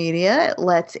social media at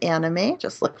Let's Anime.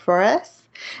 Just look for us.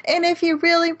 And if you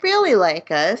really, really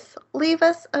like us, leave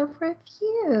us a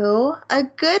review, a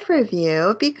good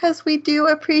review, because we do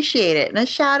appreciate it. And a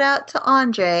shout out to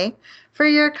Andre for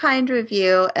your kind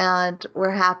review, and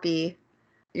we're happy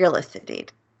you're listening.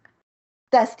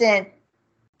 Dustin,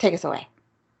 take us away.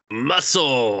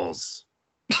 Muscles.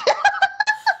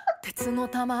鉄の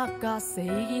玉が正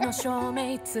義の証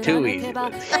明 Too 貫 easy. け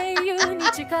ば英雄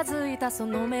に近づいたそ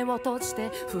の目を閉じて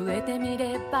触れてみ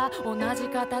れば同じ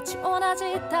形同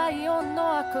じ体温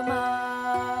の悪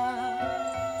魔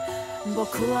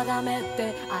僕はダメっ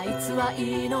てあいつは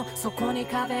いいのそこに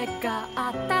壁が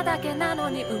あっただけなの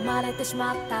に生まれてし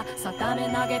まった定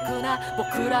め嘆くな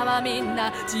僕らはみん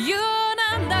な自由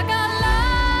なんだから